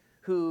rich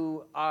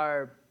who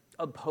are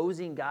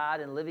opposing God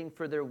and living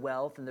for their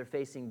wealth and they're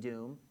facing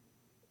doom.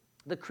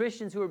 The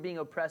Christians who are being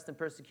oppressed and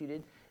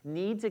persecuted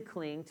need to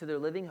cling to their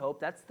living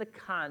hope. That's the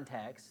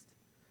context.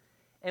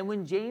 And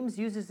when James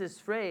uses this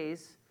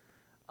phrase,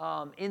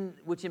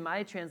 which in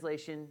my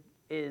translation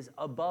is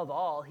above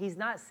all, he's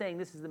not saying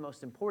this is the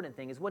most important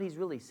thing. What he's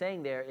really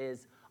saying there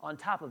is on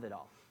top of it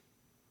all.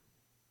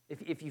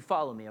 If you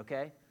follow me,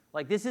 okay?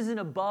 Like this isn't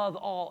above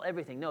all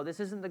everything. No, this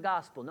isn't the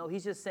gospel. No,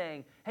 he's just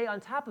saying, hey, on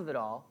top of it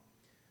all,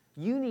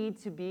 you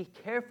need to be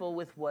careful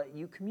with what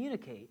you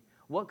communicate,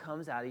 what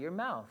comes out of your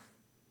mouth.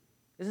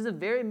 This is a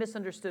very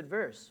misunderstood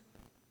verse.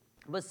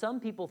 But some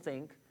people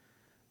think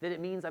that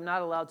it means I'm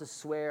not allowed to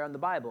swear on the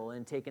Bible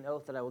and take an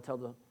oath that I will tell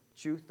the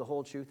truth, the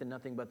whole truth, and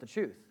nothing but the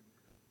truth.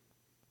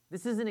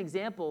 This is an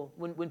example,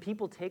 when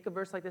people take a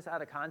verse like this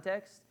out of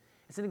context,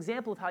 it's an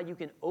example of how you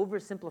can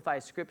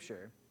oversimplify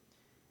Scripture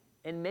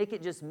and make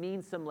it just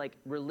mean some like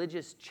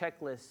religious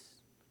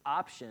checklist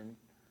option,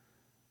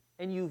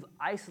 and you've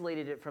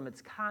isolated it from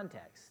its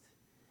context.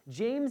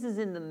 James is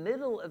in the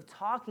middle of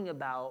talking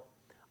about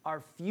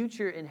our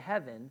future in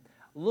heaven,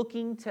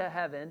 looking to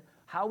heaven,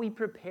 how we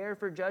prepare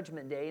for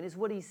Judgment Day, and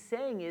what he's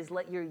saying is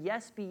let your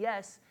yes be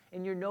yes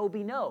and your no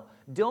be no.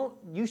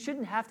 You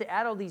shouldn't have to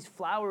add all these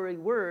flowery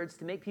words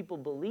to make people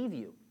believe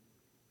you.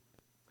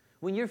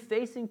 When you're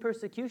facing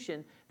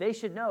persecution, they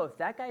should know if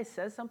that guy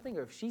says something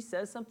or if she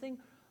says something,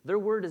 their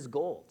word is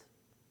gold.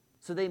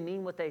 So they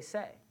mean what they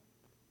say.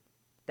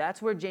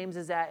 That's where James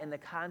is at in the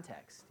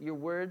context. Your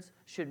words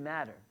should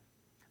matter.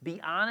 Be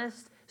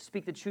honest,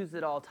 speak the truth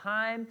at all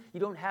time.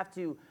 You don't have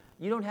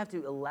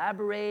to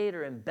elaborate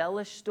or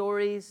embellish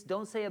stories.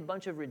 Don't say a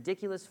bunch of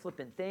ridiculous,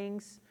 flippant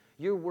things.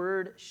 Your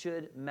word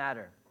should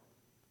matter.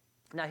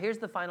 Now, here's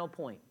the final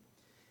point.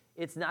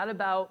 It's not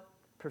about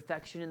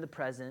perfection in the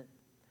present.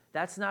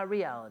 That's not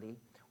reality.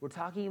 We're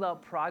talking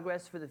about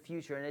progress for the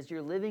future. And as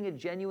you're living a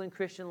genuine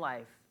Christian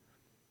life,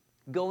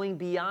 going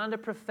beyond a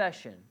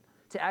profession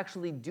to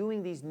actually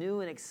doing these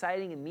new and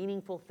exciting and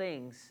meaningful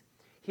things,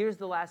 here's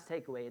the last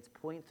takeaway. It's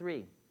point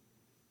 3.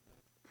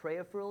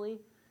 Prayerfully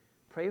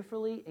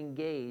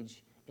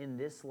engage in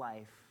this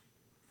life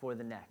for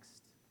the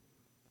next.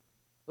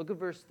 Look at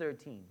verse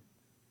 13.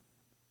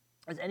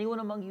 Is anyone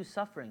among you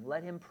suffering?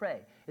 Let him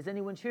pray. Is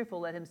anyone cheerful?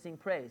 Let him sing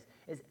praise.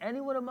 Is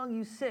anyone among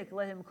you sick?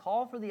 Let him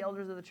call for the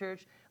elders of the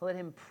church and let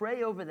him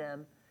pray over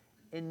them,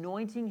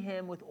 anointing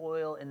him with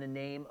oil in the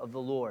name of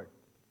the Lord.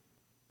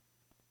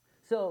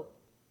 So,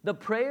 the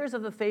prayers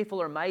of the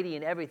faithful are mighty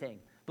in everything.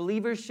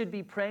 Believers should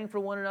be praying for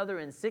one another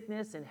in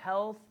sickness, in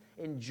health,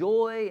 in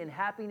joy, in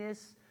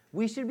happiness.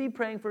 We should be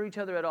praying for each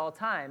other at all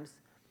times.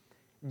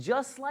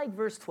 Just like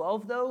verse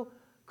 12, though,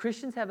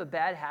 Christians have a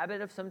bad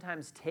habit of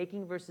sometimes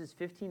taking verses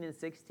 15 and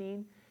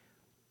 16,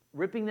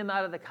 ripping them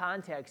out of the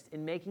context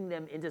and making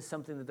them into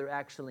something that they're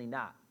actually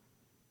not.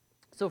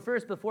 So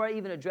first, before I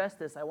even address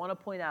this, I want to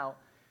point out,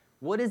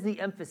 what is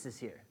the emphasis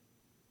here?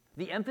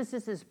 The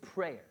emphasis is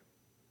prayer.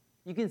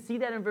 You can see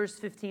that in verse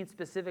 15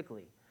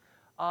 specifically.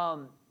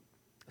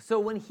 So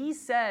when he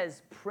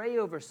says, pray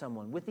over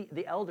someone, with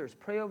the elders,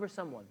 pray over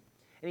someone,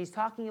 and he's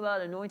talking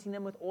about anointing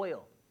them with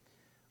oil.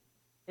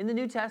 In the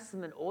New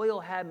Testament,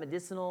 oil had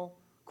medicinal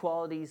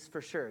qualities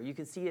for sure. You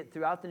can see it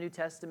throughout the New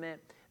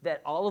Testament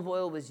that olive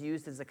oil was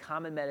used as a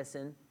common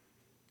medicine.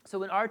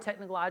 So in our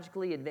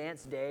technologically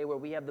advanced day, where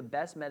we have the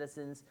best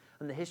medicines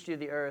in the history of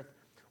the earth,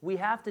 we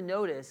have to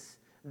notice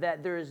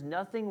that there is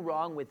nothing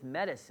wrong with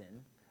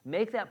medicine.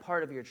 Make that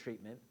part of your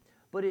treatment,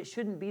 but it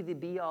shouldn't be the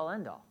be-all,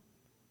 end-all.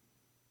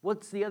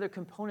 What's the other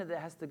component that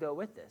has to go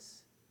with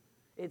this?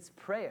 It's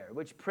prayer,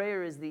 which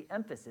prayer is the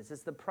emphasis.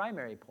 It's the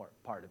primary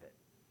part of it.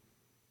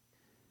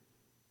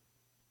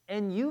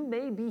 And you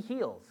may be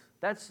healed.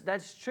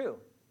 That's true.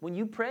 When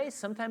you pray,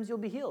 sometimes you'll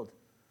be healed.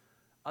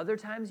 Other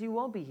times you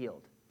won't be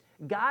healed.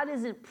 God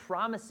isn't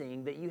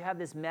promising that you have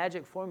this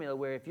magic formula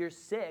where if you're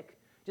sick,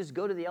 just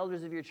go to the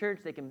elders of your church,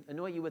 they can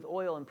anoint you with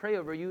oil and pray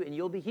over you, and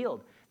you'll be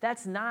healed.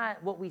 That's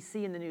not what we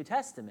see in the New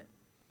Testament.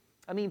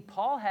 I mean,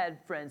 Paul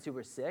had friends who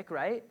were sick,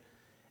 right?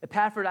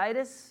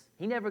 Epaphroditus,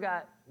 he never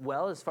got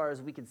well as far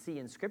as we could see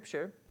in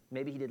Scripture.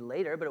 Maybe he did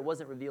later, but it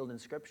wasn't revealed in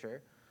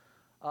Scripture.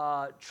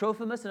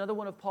 Trophimus, another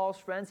one of Paul's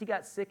friends, he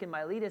got sick in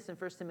Miletus in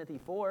 1 Timothy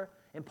 4,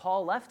 and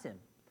Paul left him.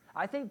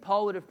 I think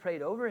Paul would have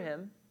prayed over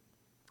him.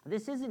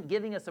 This isn't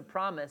giving us a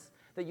promise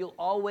that you'll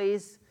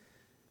always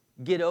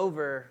get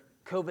over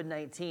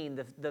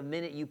COVID-19 the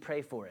minute you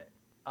pray for it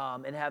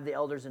and have the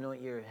elders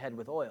anoint your head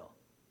with oil.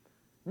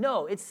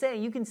 No, it's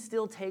saying you can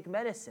still take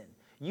medicine.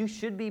 You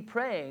should be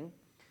praying,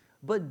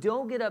 but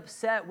don't get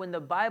upset when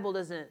the Bible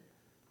doesn't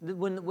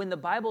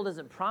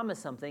promise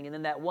something and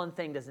then that one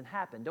thing doesn't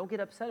happen. Don't get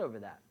upset over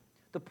that.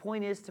 The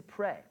point is to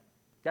pray.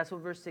 That's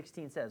what verse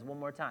 16 says. One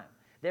more time.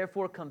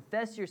 Therefore,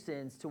 confess your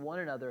sins to one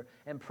another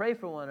and pray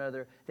for one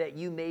another that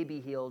you may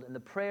be healed. And the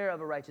prayer of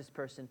a righteous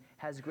person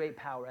has great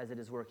power as it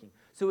is working.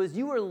 So as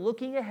you are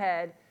looking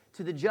ahead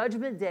to the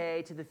judgment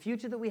day, to the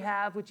future that we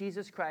have with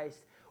Jesus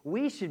Christ,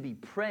 we should be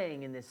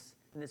praying in this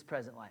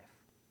present life.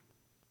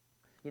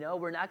 You know,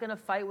 we're not going to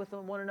fight with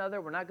one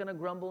another. We're not going to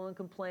grumble and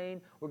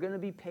complain. We're going to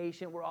be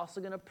patient. We're also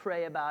going to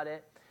pray about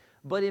it.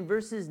 But in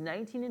verses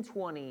 19 and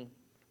 20,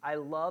 I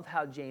love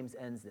how James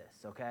ends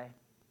this, okay?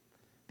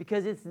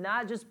 Because it's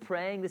not just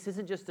praying. This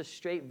isn't just a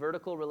straight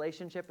vertical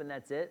relationship and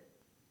that's it.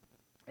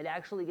 It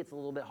actually gets a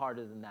little bit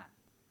harder than that.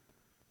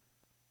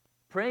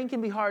 Praying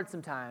can be hard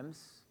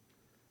sometimes,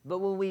 but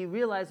when we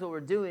realize what we're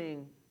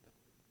doing,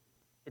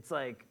 it's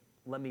like,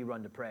 let me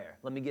run to prayer.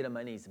 Let me get on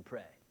my knees and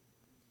pray.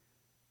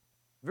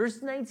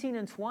 Verse 19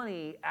 and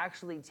 20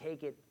 actually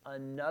take it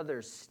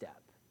another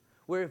step,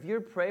 where if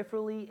you're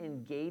prayerfully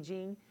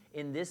engaging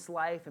in this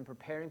life and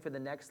preparing for the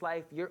next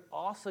life, you're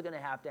also going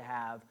to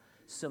have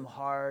some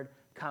hard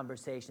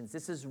conversations.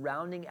 This is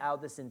rounding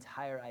out this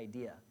entire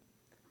idea,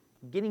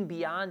 getting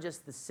beyond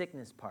just the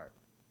sickness part.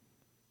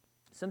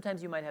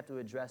 Sometimes you might have to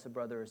address a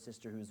brother or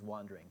sister who's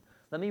wandering.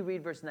 Let me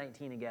read verse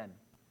 19 again.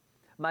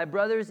 My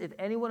brothers, if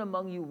anyone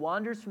among you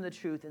wanders from the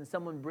truth and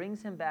someone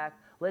brings him back,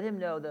 let him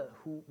know that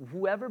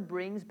whoever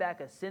brings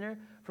back a sinner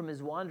from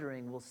his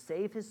wandering will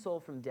save his soul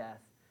from death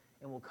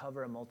and will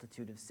cover a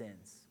multitude of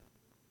sins.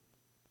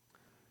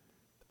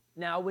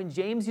 Now, when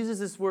James uses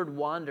this word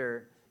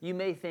wander, you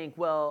may think,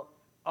 well,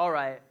 all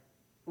right,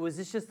 was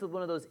this just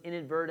one of those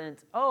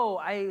inadvertent, oh,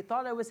 I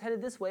thought I was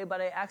headed this way,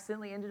 but I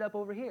accidentally ended up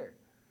over here?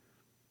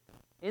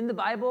 In the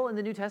Bible, in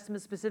the New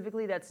Testament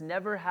specifically, that's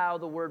never how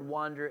the word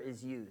wander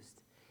is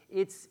used.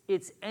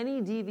 It's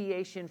any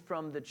deviation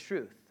from the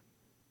truth,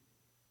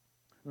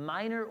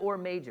 minor or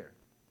major.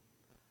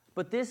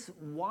 But this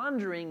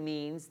wandering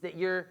means that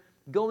you're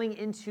going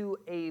into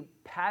a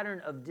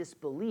pattern of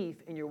disbelief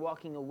and you're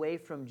walking away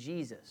from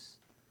Jesus.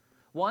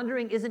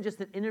 Wandering isn't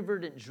just an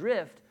inadvertent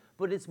drift,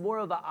 but it's more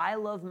of a I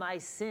love my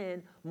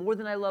sin more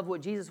than I love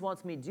what Jesus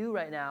wants me to do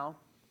right now.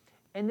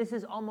 And this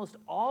is almost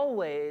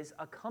always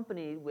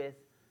accompanied with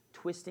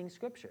twisting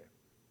Scripture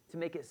to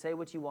make it say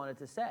what you want it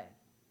to say.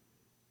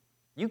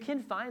 You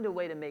can find a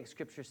way to make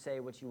Scripture say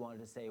what you want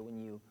it to say when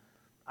you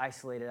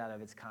isolate it out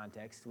of its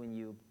context, when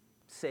you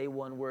say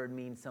one word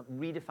means something,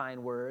 redefine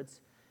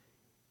words.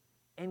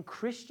 And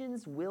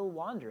Christians will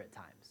wander at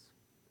times.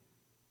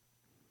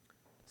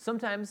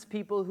 Sometimes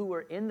people who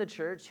are in the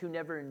church who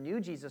never knew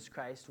Jesus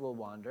Christ will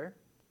wander.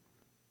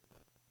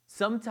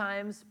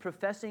 Sometimes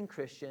professing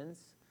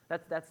Christians,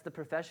 that's the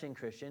professing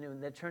Christian,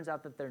 and it turns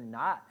out that they're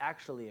not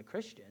actually a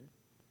Christian.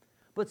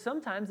 But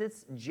sometimes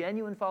it's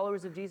genuine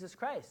followers of Jesus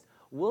Christ.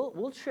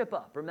 We'll trip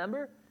up.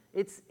 Remember,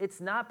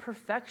 it's not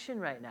perfection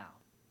right now.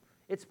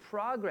 It's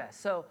progress.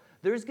 So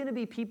there's going to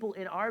be people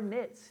in our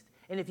midst.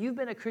 And if you've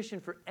been a Christian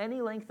for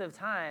any length of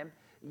time,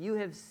 you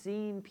have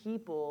seen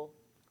people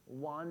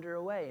wander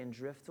away and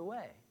drift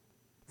away.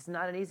 It's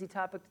not an easy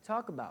topic to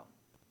talk about.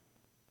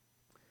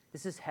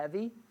 This is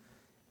heavy,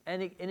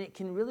 and it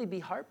can really be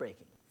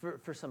heartbreaking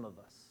for some of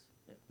us.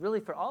 Really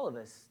for all of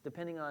us,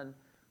 depending on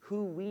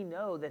who we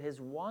know that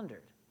has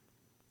wandered.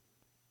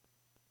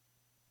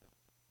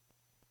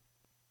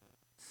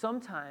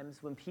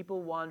 Sometimes when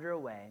people wander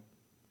away,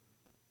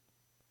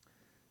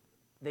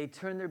 they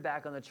turn their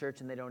back on the church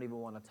and they don't even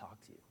want to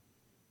talk to you.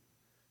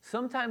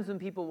 Sometimes when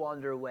people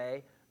wander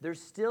away, they're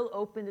still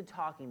open to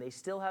talking. They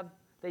still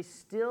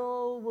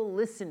will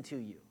listen to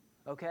you,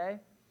 okay?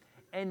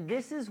 And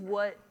this is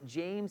what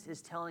James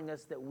is telling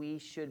us that we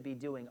should be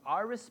doing.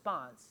 Our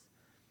response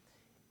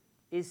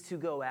is to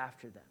go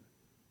after them.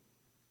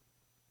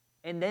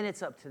 And then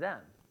it's up to them.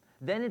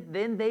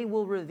 Then they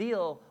will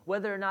reveal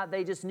whether or not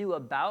they just knew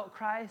about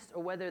Christ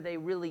or whether they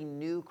really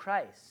knew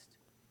Christ.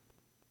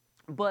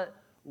 But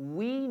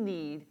we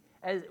need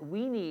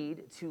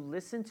to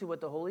listen to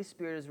what the Holy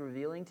Spirit is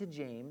revealing to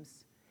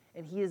James,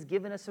 and he has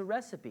given us a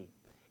recipe.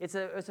 It's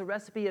a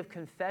recipe of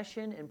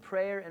confession and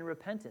prayer and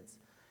repentance.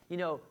 You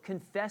know,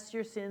 confess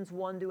your sins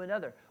one to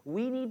another.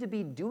 We need to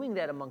be doing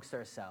that amongst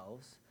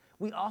ourselves.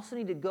 We also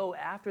need to go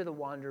after the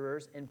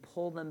wanderers and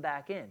pull them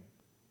back in.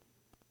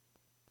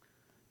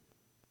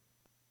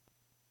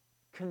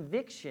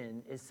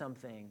 Conviction is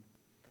something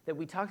that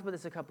we talked about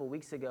this a couple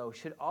weeks ago,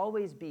 should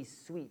always be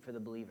sweet for the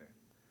believer.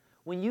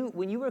 When you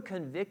were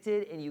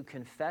convicted and you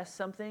confess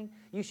something,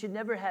 you should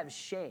never have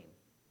shame.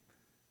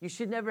 You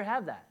should never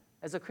have that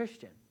as a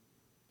Christian.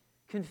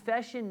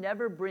 Confession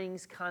never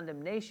brings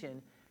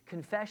condemnation.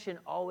 Confession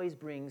always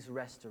brings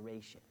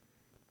restoration.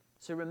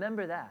 So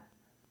remember that.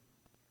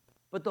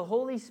 But the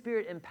Holy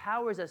Spirit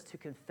empowers us to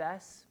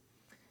confess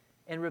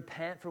and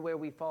repent for where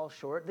we fall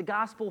short. The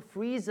gospel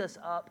frees us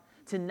up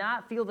to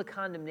not feel the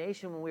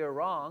condemnation when we are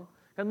wrong.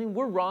 I mean,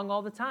 we're wrong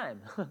all the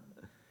time.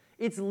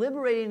 It's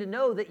liberating to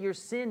know that your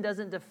sin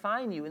doesn't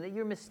define you and that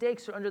your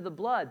mistakes are under the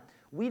blood.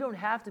 We don't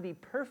have to be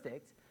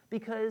perfect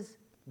because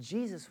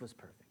Jesus was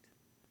perfect.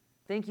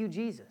 Thank you,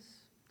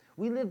 Jesus.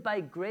 We live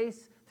by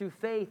grace through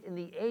faith in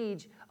the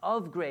age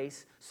of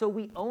grace. So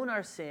we own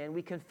our sin,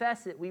 we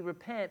confess it, we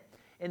repent.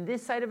 In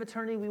this side of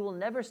eternity, we will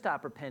never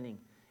stop repenting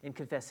and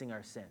confessing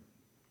our sin.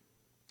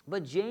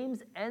 But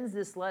James ends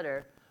this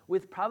letter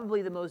with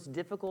probably the most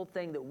difficult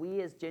thing that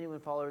we as genuine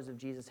followers of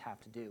Jesus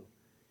have to do.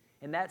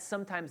 And that's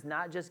sometimes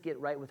not just get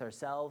right with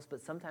ourselves,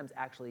 but sometimes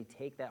actually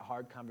take that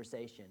hard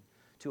conversation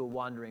to a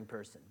wandering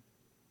person.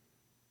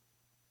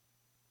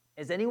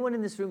 Is anyone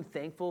in this room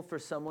thankful for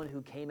someone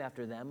who came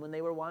after them when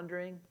they were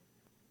wandering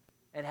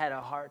and had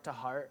a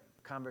heart-to-heart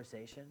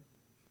conversation?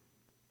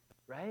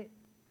 Right?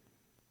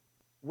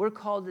 We're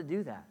called to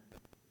do that.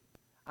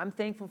 I'm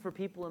thankful for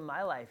people in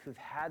my life who've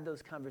had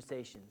those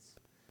conversations.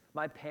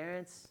 My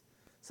parents,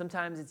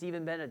 sometimes it's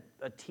even been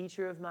a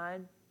teacher of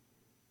mine.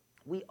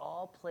 We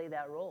all play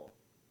that role.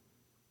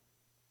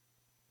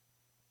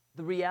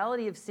 The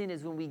reality of sin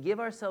is when we give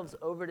ourselves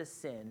over to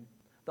sin,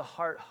 the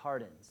heart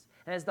hardens.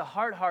 And as the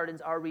heart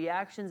hardens, our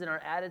reactions and our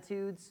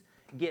attitudes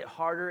get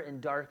harder and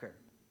darker.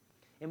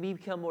 And we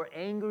become more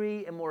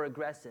angry and more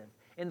aggressive.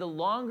 And the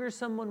longer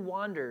someone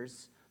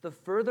wanders, the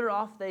further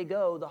off they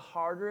go, the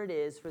harder it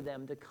is for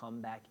them to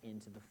come back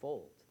into the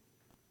fold.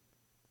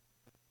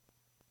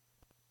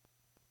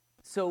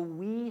 So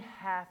we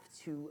have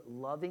to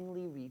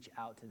lovingly reach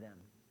out to them.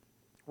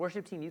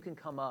 Worship team, you can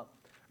come up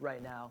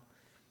right now.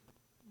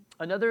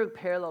 Another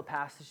parallel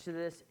passage to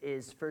this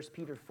is 1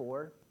 Peter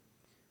 4.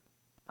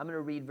 I'm going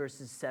to read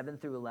verses 7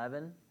 through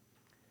 11.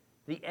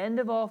 The end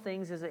of all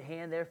things is at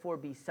hand, therefore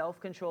be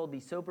self-controlled, be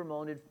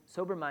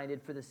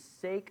sober-minded for the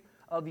sake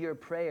of your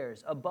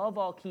prayers. Above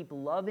all, keep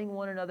loving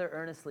one another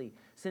earnestly,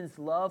 since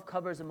love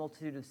covers a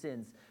multitude of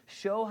sins.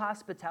 Show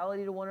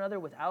hospitality to one another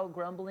without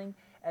grumbling.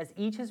 As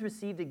each has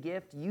received a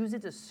gift, use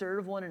it to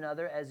serve one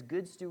another as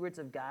good stewards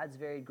of God's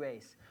varied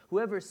grace.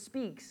 Whoever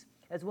speaks,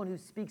 as one who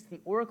speaks the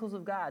oracles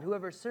of God.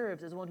 Whoever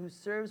serves, as one who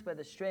serves by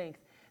the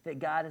strength that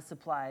God has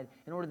supplied,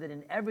 in order that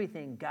in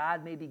everything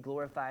God may be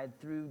glorified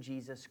through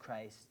Jesus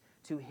Christ.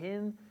 To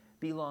him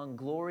belong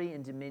glory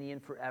and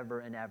dominion forever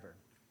and ever.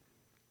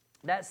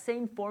 That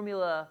same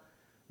formula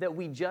that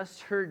we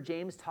just heard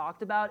James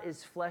talked about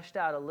is fleshed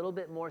out a little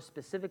bit more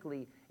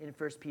specifically in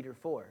 1 Peter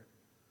 4.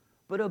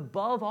 But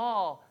above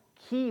all,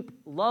 keep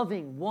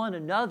loving one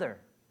another.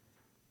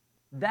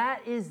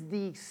 That is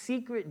the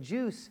secret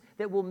juice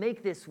that will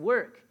make this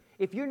work.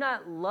 If you're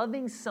not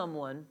loving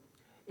someone,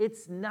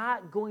 it's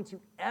not going to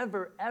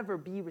ever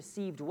be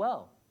received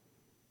well.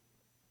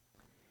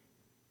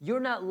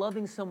 You're not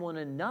loving someone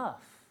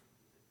enough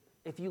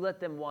if you let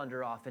them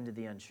wander off into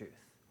the untruth.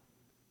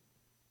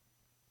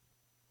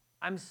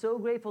 I'm so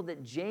grateful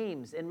that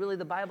James, and really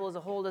the Bible as a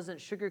whole, doesn't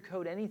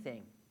sugarcoat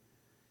anything.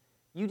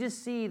 You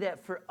just see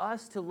that for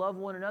us to love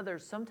one another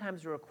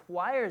sometimes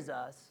requires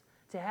us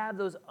to have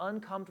those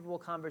uncomfortable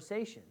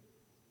conversations.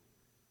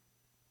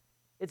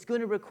 It's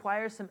going to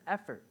require some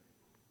effort,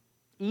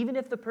 even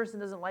if the person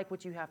doesn't like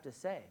what you have to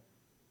say.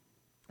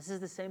 This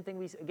is the same thing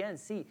we, again,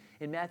 see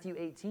in Matthew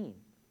 18.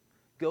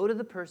 Go to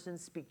the person,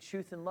 speak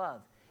truth in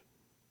love.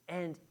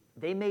 And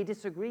they may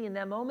disagree in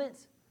that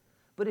moment,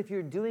 but if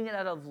you're doing it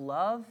out of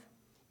love,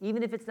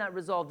 even if it's not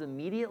resolved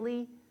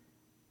immediately,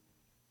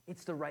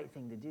 it's the right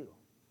thing to do.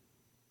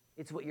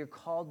 It's what you're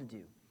called to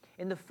do.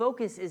 And the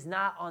focus is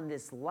not on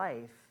this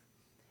life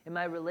and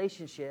my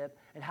relationship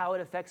and how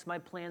it affects my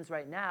plans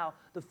right now.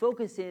 The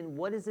focus in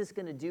what is this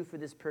going to do for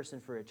this person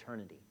for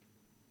eternity.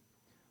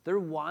 They're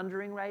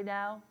wandering right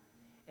now,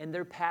 and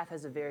their path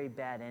has a very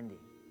bad ending.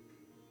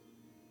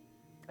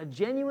 A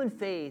genuine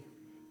faith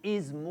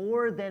is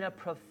more than a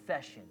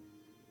profession.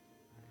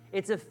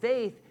 It's a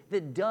faith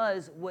that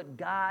does what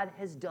God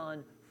has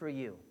done for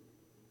you.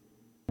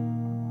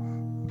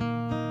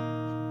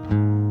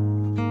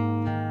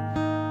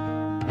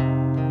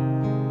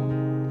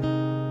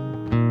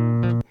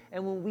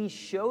 And when we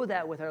show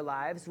that with our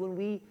lives, when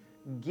we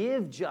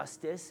give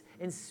justice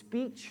and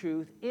speak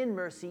truth in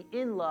mercy,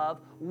 in love,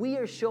 we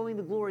are showing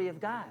the glory of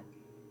God.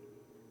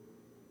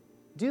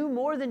 Do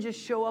more than just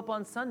show up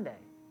on Sunday.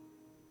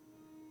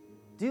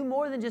 Do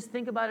more than just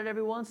think about it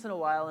every once in a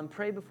while and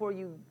pray before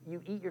you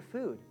eat your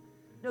food.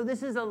 No,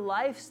 this is a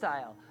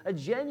lifestyle. A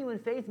genuine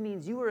faith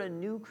means you are a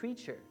new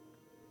creature.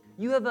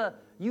 You have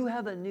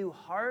a new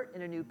heart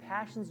and a new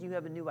passions. You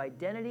have a new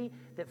identity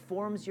that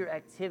forms your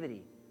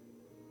activity.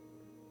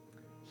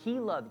 He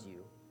loved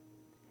you,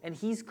 and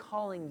he's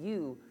calling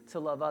you to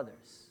love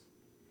others.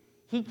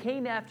 He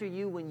came after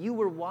you when you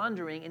were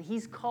wandering, and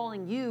he's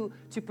calling you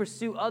to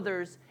pursue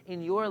others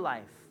in your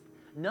life.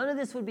 None of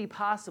this would be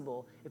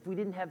possible if we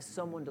didn't have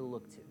someone to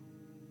look to.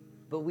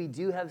 But we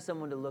do have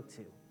someone to look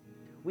to.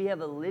 We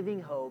have a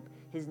living hope.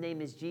 His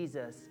name is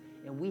Jesus,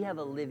 and we have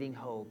a living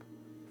hope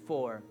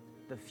for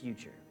the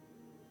future.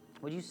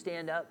 Would you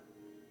stand up?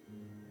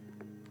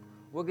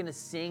 We're going to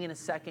sing in a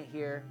second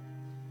here.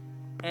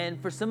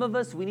 And for some of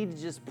us, we need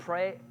to just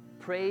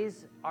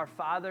praise our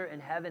Father in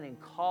heaven and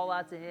call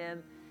out to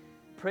him.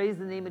 Praise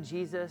the name of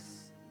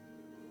Jesus,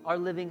 our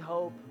living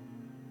hope.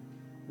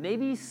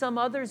 Maybe some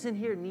others in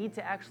here need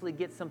to actually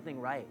get something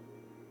right.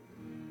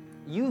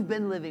 You've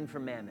been living for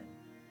mammon.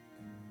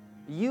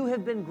 You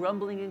have been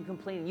grumbling and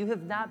complaining. You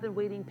have not been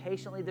waiting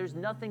patiently. There's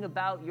nothing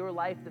about your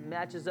life that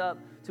matches up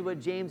to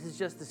what James has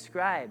just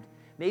described.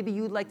 Maybe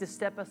you'd like to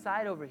step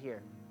aside over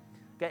here.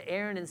 Got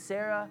Aaron and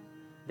Sarah.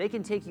 They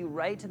can take you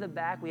right to the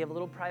back. We have a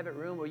little private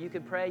room where you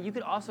could pray. You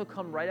could also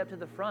come right up to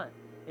the front,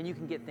 and you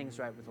can get things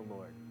right with the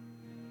Lord.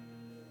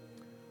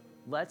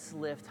 Let's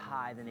lift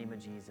high the name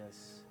of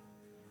Jesus,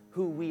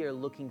 who we are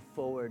looking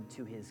forward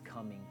to his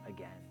coming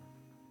again.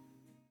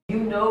 You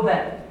know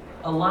that.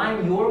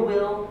 Align your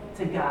will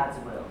to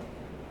God's will,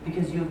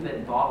 because you've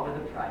been bought with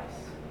a price,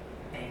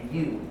 and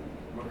you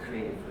were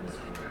created for his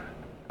glory.